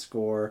 but couldn't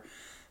score.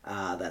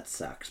 That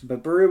sucks.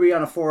 But Berube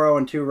on a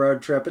 4-0-2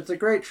 road trip. It's a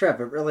great trip.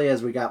 It really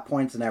is. We got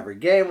points in every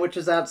game, which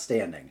is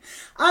outstanding.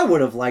 I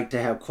would have liked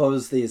to have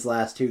closed these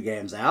last 2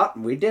 games out,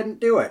 and we didn't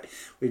do it.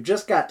 We've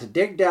just got to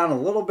dig down a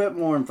little bit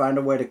more and find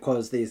a way to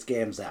close these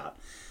games out.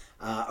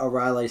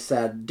 O'Reilly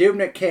said,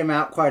 Dubnyk came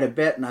out quite a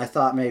bit, and I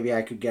thought maybe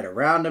I could get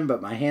around him,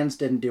 but my hands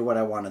didn't do what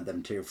I wanted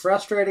them to.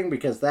 Frustrating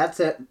because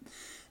that's it.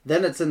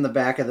 Then it's in the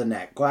back of the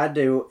net. Got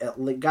to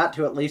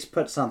at least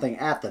put something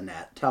at the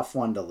net. Tough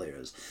one to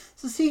lose.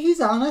 So see, he's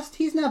honest.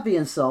 He's not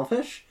being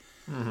selfish.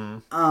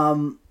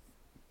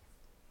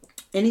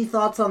 Any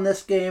thoughts on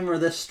this game or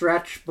this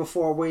stretch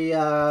before we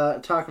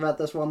talk about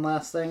this one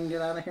last thing and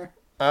get out of here?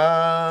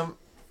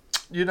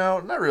 You know,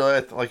 not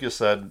really. Like you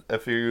said,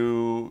 if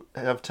you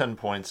have 10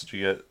 points that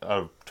you get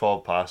out of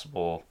 12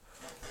 possible,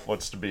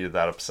 what's to be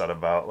that upset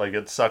about? Like,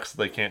 it sucks that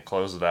they can't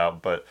close it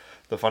out, but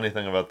the funny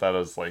thing about that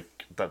is, like,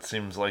 that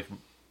seems like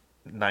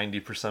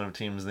 90% of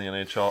teams in the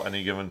NHL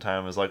any given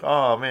time is like,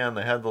 oh man,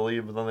 they had the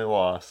lead, but then they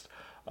lost.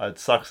 It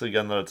sucks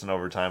again that it's in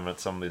overtime at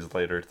some of these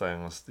later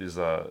things, these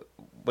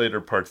later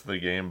parts of the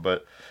game,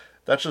 but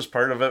that's just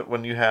part of it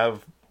when you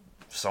have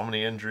so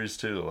many injuries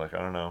too. Like, I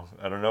don't know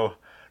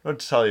what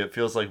to tell you. It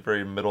feels like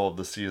very middle of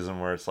the season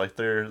where it's like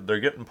they're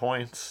getting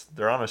points,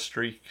 they're on a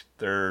streak,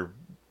 they're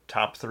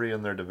top 3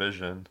 in their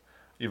division.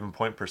 Even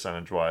point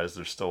percentage wise,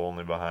 they're still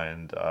only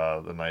behind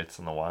the Knights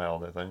and the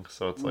Wild, I think.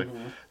 So it's like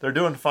they're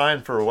doing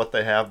fine for what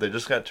they have. They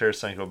just got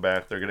Tarasenko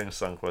back. They're getting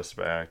Sundqvist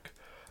back.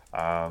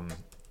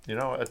 You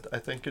know, I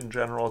think in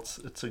general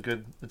it's a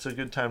good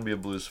time to be a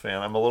Blues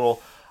fan.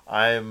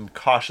 I'm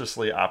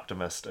cautiously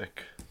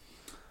optimistic.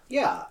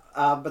 Yeah,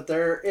 but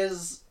there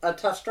is a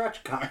tough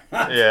stretch coming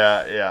up.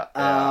 Yeah.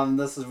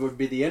 This would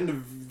be the end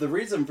of the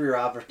reason for your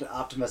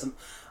optimism.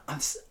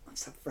 I'm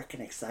so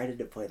freaking excited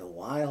to play the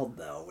Wild,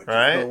 though, which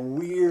is the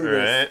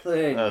weirdest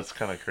thing. That's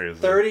kind of crazy.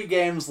 30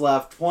 games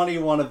left.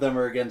 21 of them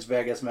are against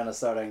Vegas,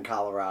 Minnesota, and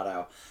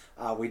Colorado.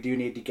 We do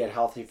need to get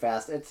healthy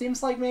fast. It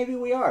seems like maybe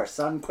we are.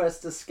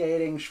 Sundqvist is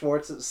skating.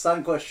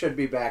 Sundqvist should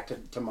be back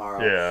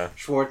tomorrow. Yeah.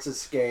 Schwartz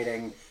is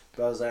skating.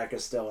 Bozak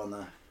is still in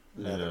the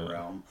nether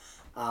realm.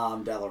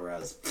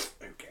 Delarose,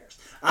 who cares?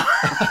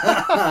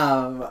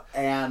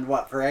 And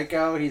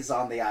Parayko, he's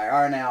on the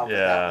IR now. But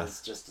that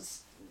was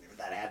just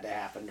that had to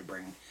happen to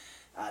bring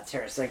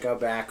Tarasenko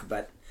back,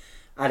 but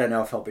I don't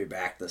know if he'll be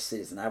back this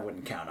season. I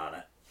wouldn't count on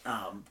it,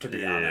 to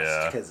be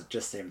honest, because it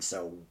just seems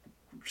so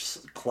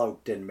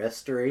cloaked in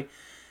mystery.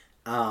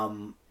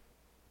 But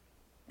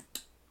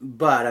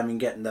I mean,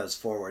 getting those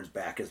forwards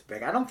back is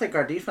big. I don't think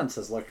our defense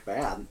has looked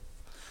bad,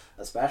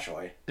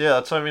 especially. Yeah,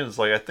 that's what I mean. It's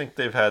like I think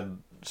they've had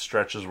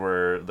stretches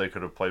where they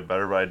could have played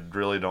better, but I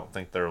really don't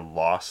think they're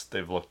lost.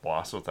 They've looked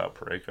lost without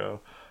Parayko.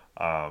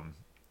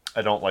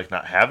 I don't like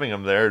not having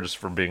him there just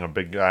for being a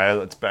big guy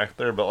that's back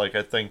there, but like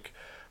I think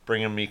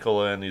bringing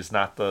Mikkola in, he's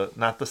not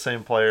the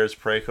same player as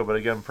Parayko, but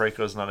again,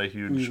 Parayko's not a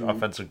huge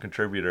offensive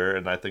contributor,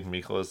 and I think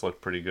Mikkola's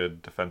looked pretty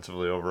good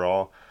defensively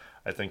overall.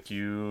 I think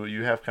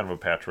you have kind of a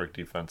patchwork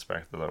defense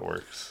back there that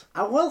works.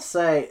 I will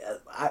say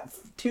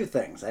two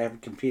things. I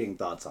have competing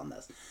thoughts on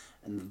this,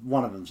 and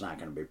one of them's not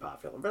going to be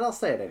popular, but I'll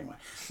say it anyway.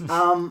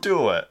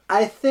 Do it.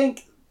 I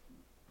think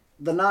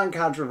the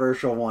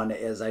non-controversial one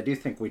is I do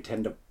think we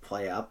tend to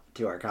play up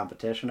to our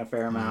competition a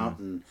fair amount,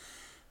 and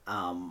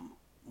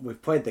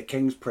we've played the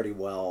Kings pretty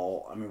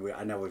well. I mean,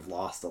 I know we've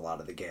lost a lot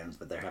of the games,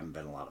 but there haven't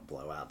been a lot of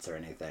blowouts or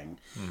anything.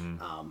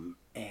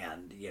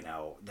 And, you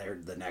know, they're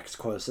the next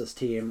closest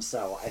team,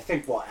 so I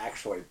think we'll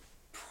actually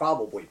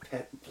probably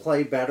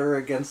play better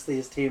against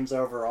these teams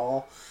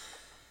overall.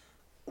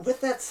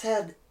 With that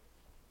said,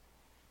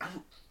 I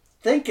don't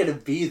think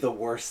it'd be the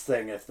worst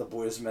thing if the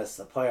Blues miss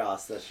the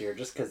playoffs this year,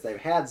 just because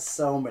they've had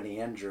so many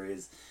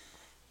injuries.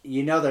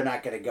 You know they're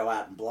not going to go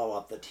out and blow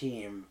up the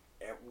team.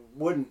 It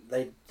wouldn't.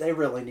 They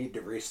really need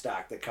to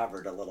restock the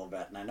cupboard a little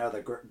bit. And I know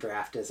the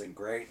draft isn't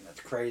great and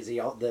it's crazy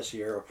this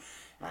year,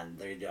 and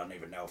they don't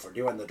even know if we're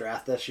doing the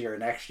draft this year or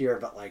next year.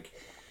 But like,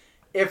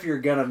 if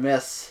you're gonna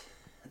miss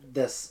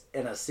this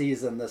in a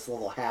season, this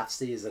little half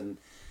season,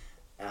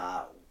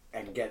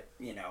 and get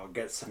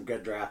some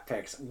good draft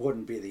picks,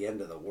 wouldn't be the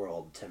end of the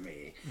world to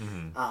me.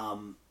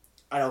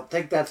 I don't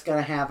think that's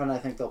gonna happen. I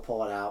think they'll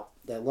pull it out.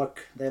 They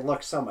look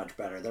so much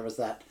better. There was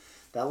that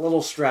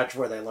little stretch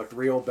where they looked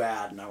real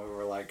bad, and we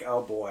were like,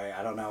 oh boy,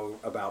 I don't know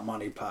about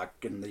Money Puck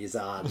and these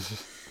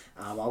odds.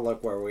 I'll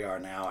look where we are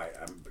now.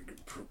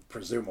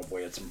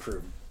 Presumably it's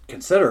improved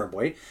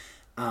considerably.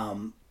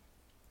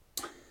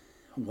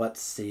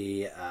 Let's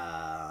see.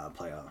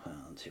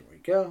 Playoff. Here we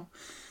go.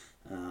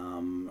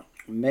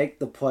 Make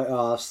the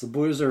playoffs. The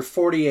Blues are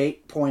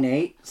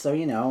 48.8, so,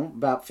 you know,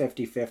 about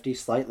 50-50,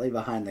 slightly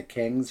behind the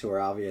Kings, who are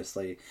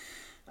obviously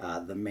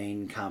the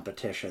main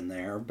competition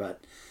there.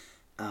 But,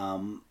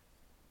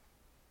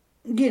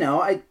 you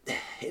know,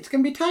 it's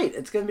going to be tight.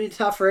 It's going to be a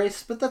tough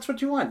race, but that's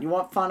what you want. You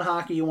want fun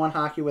hockey. You want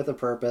hockey with a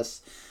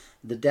purpose.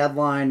 The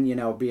deadline, you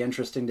know, be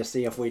interesting to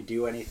see if we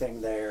do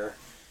anything there.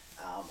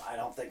 I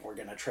don't think we're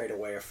going to trade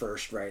away a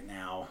first right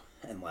now,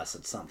 unless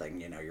it's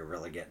something, you know, you're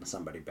really getting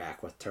somebody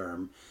back with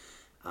term.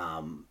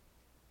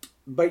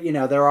 But, you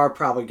know, there are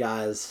probably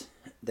guys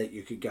that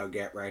you could go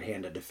get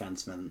right-handed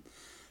defensemen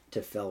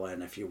to fill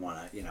in if you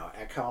want to. You know,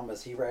 Ekholm,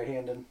 is he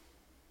right-handed?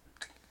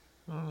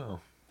 I don't know.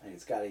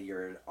 He's got a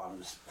year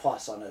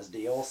plus on his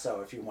deal,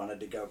 so if you wanted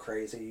to go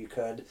crazy, you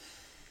could.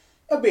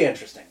 It'd be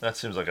interesting. That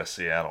seems like a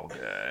Seattle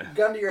guy.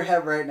 Gun to your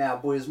head right now,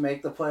 Blues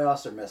make the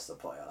playoffs or miss the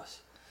playoffs?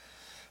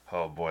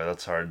 Oh boy,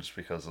 that's hard just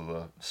because of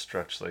the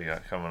stretch they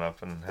got coming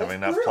up and having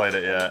not played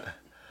it yet.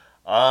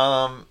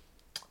 I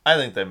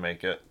think they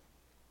make it.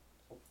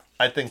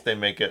 I think they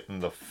make it in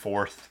the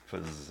 4th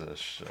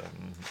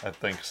position. I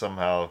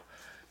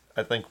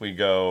think we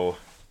go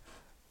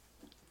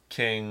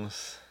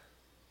Kings,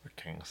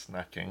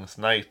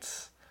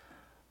 Knights.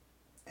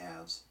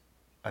 Avs.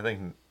 I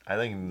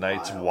think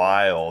Knights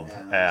Wild,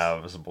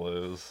 Avs,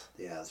 Blues.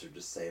 The Avs are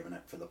just saving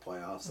it for the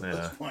playoffs at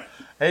this point.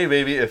 Hey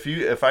baby,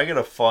 if I get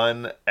a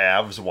fun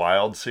Avs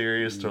Wild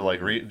series to like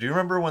do you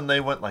remember when they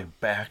went like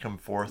back and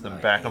forth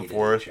and back and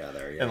forth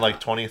in like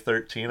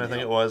 2013 I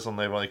think it was, when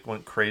they like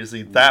went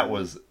crazy? That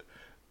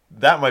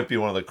might be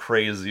one of the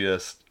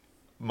craziest,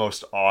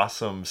 most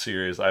awesome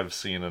series I've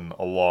seen in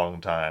a long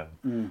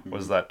time.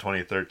 Was that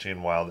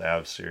 2013 Wild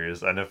Avs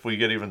series. And if we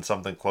get even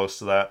something close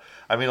to that,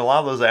 I mean, a lot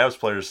of those Avs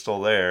players are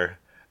still there,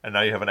 and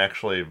now you have an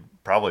actually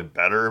probably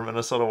better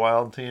Minnesota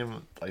Wild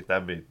team. Like,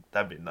 that'd be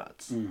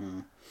nuts.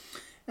 And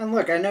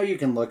look, I know you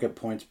can look at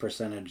points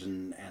percentage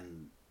and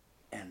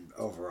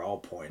overall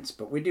points,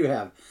 but we do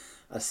have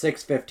a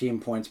 615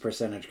 points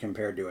percentage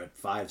compared to a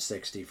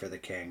 560 for the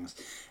Kings.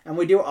 And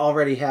we do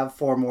already have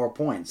 4 more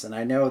points. And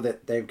I know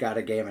that they've got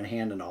a game in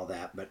hand and all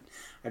that, but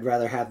I'd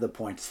rather have the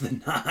points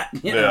than not.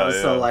 You know?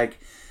 So, like,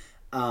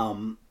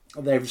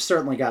 they've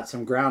certainly got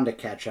some ground to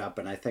catch up.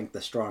 And I think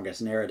the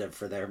strongest narrative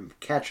for them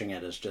catching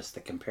it is just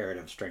the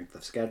comparative strength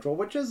of schedule,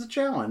 which is a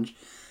challenge.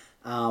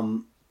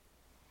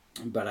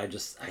 But I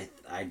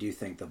do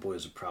think the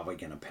Blues are probably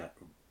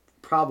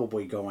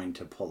going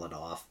to pull it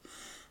off.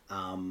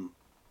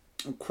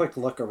 Quick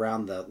look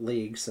around the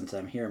league since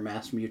I'm here.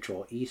 Mass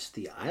Mutual East,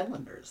 the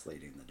Islanders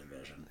leading the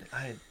division.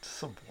 It's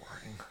so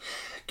boring.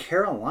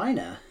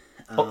 Carolina.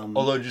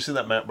 Although, did you see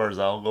that Matt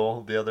Barzal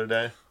goal the other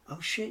day?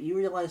 Oh shit! You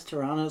realize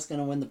Toronto's going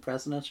to win the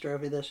President's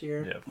Trophy this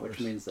year? Yeah, of course.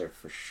 Which means they're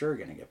for sure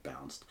going to get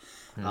bounced.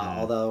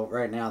 Although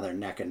right now they're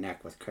neck and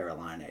neck with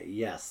Carolina.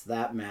 Yes,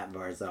 that Matt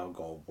Barzal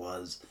goal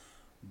was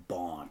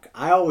bonk.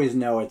 I always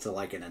know it's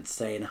like an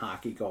insane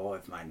hockey goal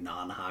if my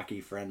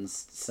non-hockey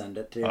friends send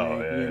it to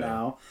me. You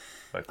know.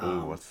 Like,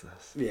 ooh, what's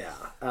this?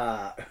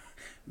 Yeah.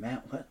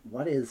 Matt,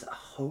 what is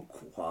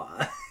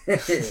Hoqua?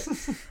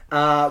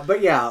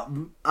 But yeah,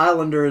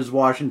 Islanders,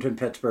 Washington,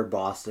 Pittsburgh,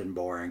 Boston,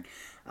 boring.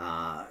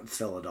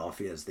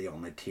 Philadelphia is the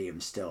only team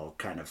still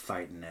kind of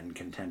fighting in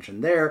contention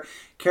there.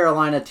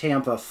 Carolina,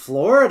 Tampa,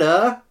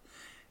 Florida,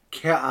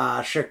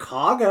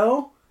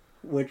 Chicago,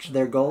 which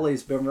their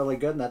goalie's been really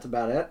good, and that's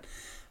about it.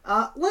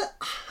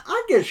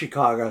 I'd give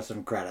Chicago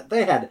some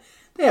credit.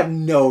 They have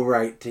no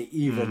right to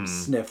even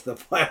sniff the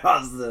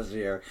playoffs this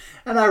year.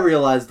 And I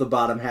realize the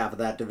bottom half of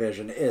that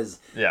division is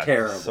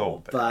terrible.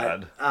 So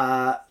bad.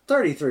 But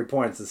 33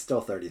 points is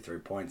still 33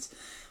 points.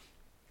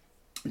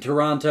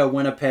 Toronto,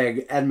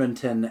 Winnipeg,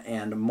 Edmonton,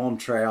 and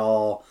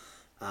Montreal.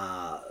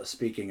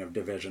 Speaking of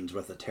divisions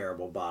with a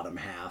terrible bottom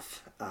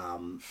half,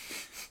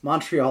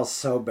 Montreal's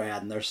so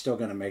bad, and they're still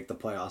going to make the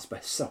playoffs by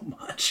so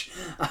much.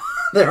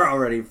 They're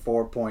already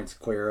 4 points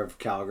clear of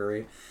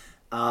Calgary.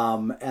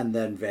 And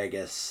then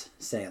Vegas,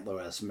 St.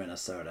 Louis,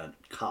 Minnesota,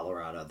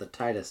 Colorado, the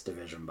tightest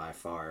division by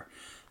far,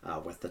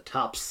 with the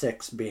top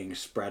 6 being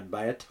spread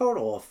by a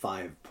total of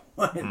 5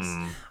 points.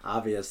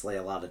 Obviously,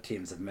 a lot of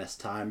teams have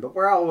missed time, but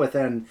we're all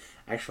within,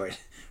 actually,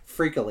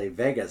 freakily,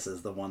 Vegas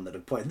is the one that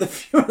have played the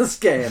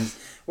fewest games.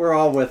 We're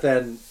all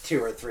within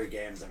 2 or 3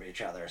 games of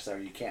each other, so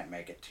you can't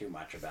make it too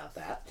much about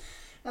that.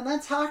 And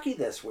that's hockey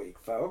this week,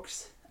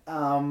 folks.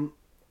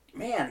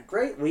 Man,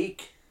 great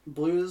week.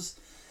 Blues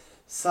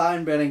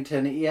sign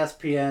Bennington.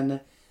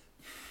 ESPN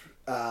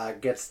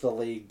gets the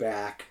league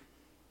back.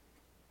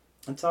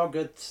 It's all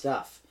good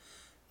stuff.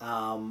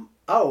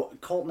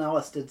 Colton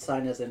Ellis did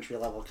sign his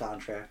entry-level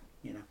contract.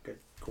 Good,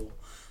 cool.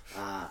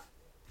 I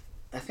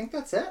think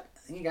that's it.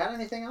 You got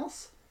anything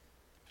else?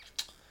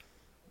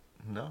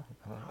 No.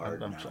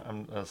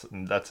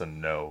 That's a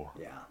no.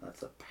 Yeah,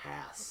 that's a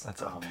pass.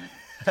 That's a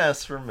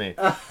pass for me.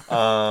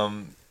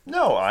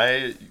 No,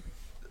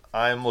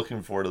 I'm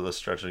looking forward to this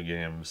stretch of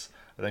games.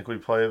 I think we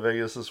play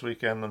Vegas this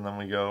weekend, and then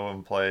we go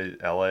and play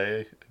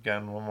LA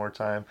again one more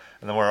time.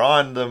 And then we're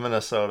on to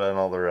Minnesota and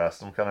all the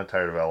rest. I'm kind of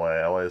tired of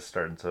LA. LA is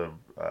starting to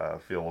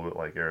feel a little bit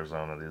like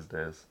Arizona these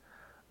days.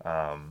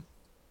 But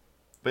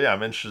yeah,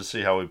 I'm interested to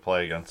see how we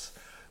play against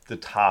the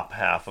top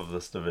half of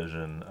this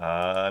division.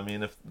 I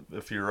mean,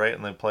 if you're right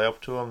and they play up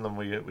to them, then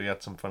we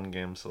got some fun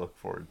games to look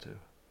forward to.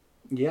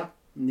 Yeah,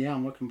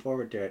 I'm looking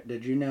forward to it.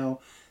 Did you know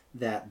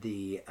that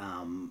the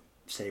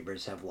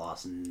Sabres have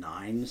lost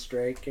 9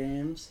 straight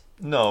games?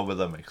 No, but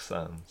that makes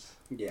sense.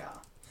 Yeah.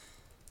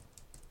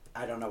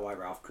 I don't know why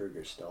Ralph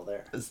Kruger's still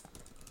there.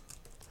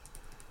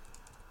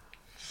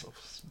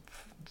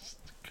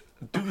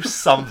 Do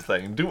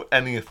something. Do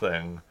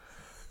anything.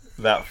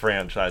 That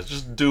franchise.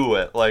 Just do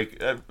it.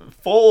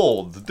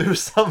 Fold. Do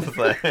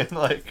something.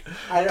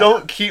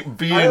 Don't keep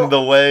being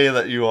the way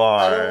that you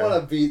are. I don't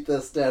want to beat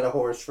this dead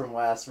horse from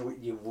last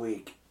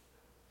week.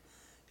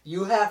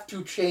 You have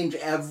to change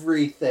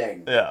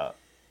everything. Yeah.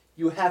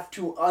 You have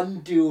to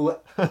undo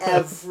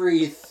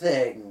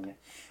everything.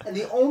 And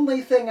the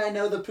only thing I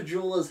know the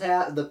Pagulas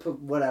have,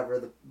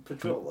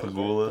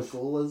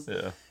 Pagulas,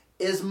 yeah,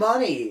 is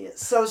money.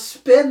 So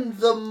spend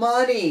the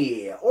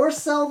money or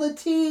sell the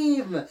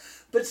team.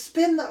 But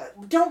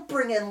don't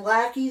bring in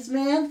lackeys,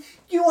 man.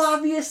 You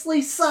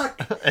obviously suck.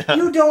 Yeah.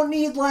 You don't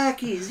need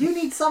lackeys. You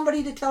need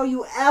somebody to tell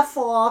you F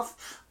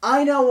off.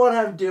 I know what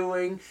I'm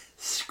doing.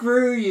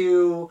 Screw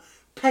you.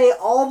 Pay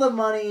all the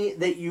money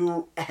that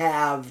you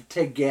have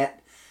to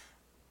get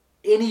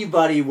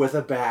anybody with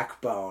a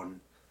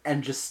backbone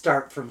and just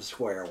start from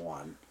square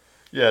one.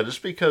 Yeah,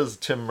 just because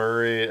Tim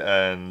Murray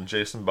and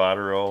Jason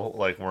Botterill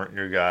weren't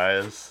your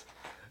guys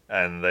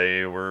and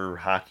they were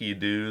hockey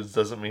dudes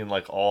doesn't mean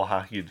all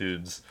hockey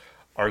dudes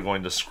are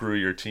going to screw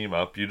your team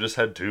up. You just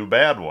had 2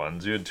 bad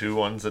ones. You had 2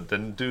 ones that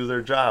didn't do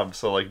their job.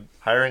 So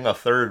hiring a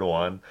third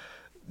one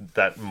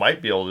that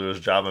might be able to do his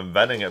job and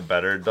vetting it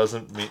better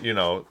doesn't mean,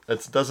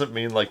 it doesn't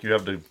mean you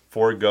have to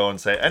forego and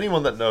say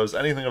anyone that knows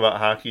anything about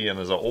hockey and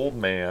is an old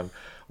man,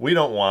 we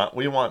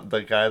want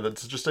the guy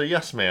that's just a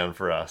yes man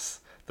for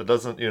us that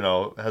doesn't,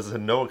 has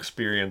no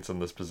experience in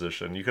this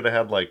position. You could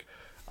have had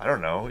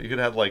you could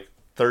have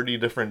 30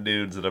 different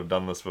dudes that have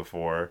done this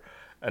before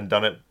and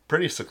done it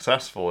pretty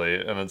successfully.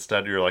 And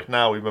instead you're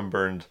we've been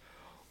burned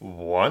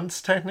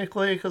once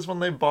technically because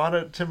when they bought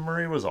it, Tim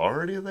Murray was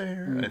already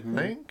there, I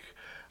think.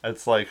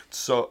 It's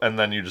and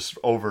then you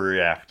just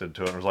overreacted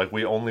to it. It was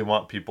we only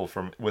want people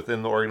from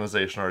within the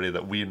organization already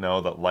that we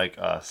know that like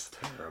us.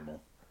 Terrible.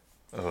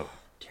 Ugh.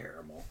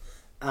 Terrible.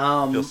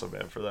 I feel so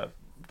bad for that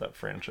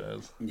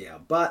franchise. Yeah,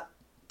 but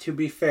to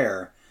be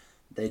fair,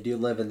 they do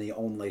live in the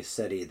only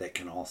city that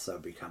can also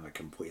become a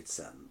complete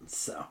sentence.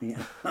 So,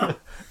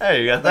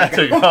 Hey, you got that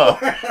to go.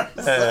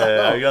 Hey,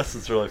 I guess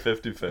it's really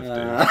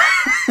 50-50.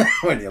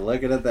 When you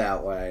look at it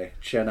that way.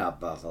 Chin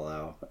up,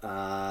 Buffalo.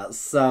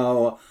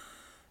 So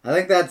I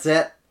think that's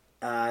it.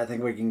 I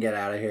think we can get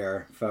out of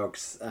here,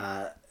 folks.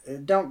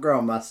 Don't grow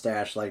a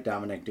mustache like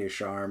Dominic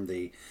Ducharme,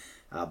 the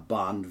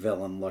Bond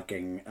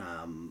villain-looking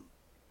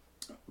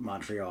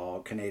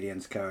Montreal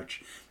Canadiens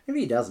coach.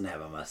 Maybe he doesn't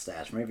have a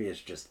mustache. Maybe it's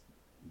just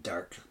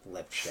dark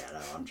lip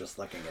shadow. I'm just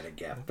looking at a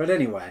gif. But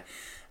anyway,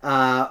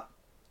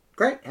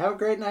 great. Have a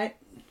great night.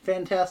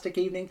 Fantastic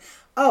evening.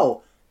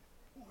 Oh,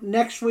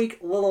 next week,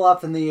 a little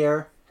up in the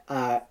air.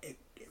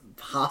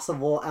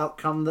 Possible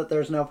outcome that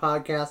there's no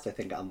podcast. I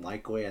think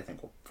unlikely. I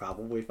think we'll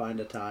probably find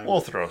a time.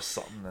 We'll throw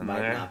something in there.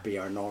 Might not be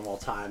our normal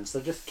time,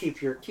 so just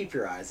keep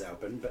your eyes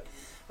open. But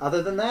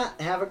other than that,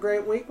 have a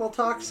great week. We'll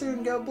talk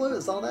soon. Go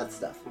Blues. All that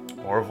stuff.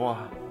 Au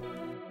revoir.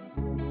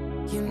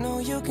 You know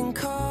you can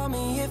call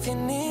me if you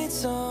need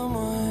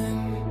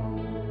someone.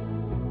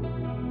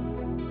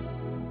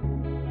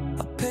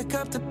 I'll pick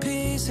up the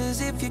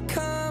pieces if you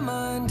come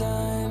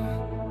undone.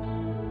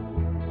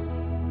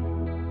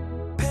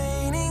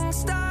 Painting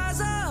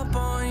stars up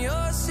on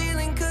your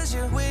ceiling, 'cause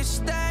you wish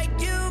that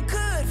you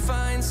could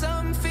find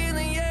some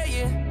feeling, yeah,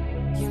 yeah.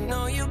 You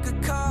know you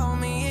could call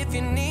me if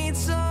you need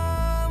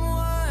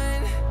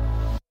someone.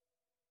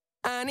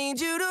 I need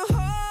you to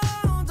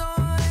hold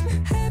on.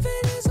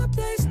 Heaven is a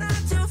place not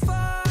too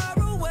far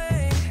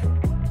away.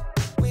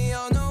 We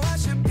all know I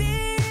should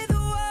be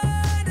the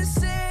one to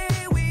say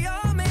we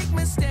all make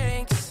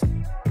mistakes.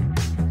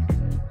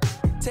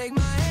 Take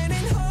my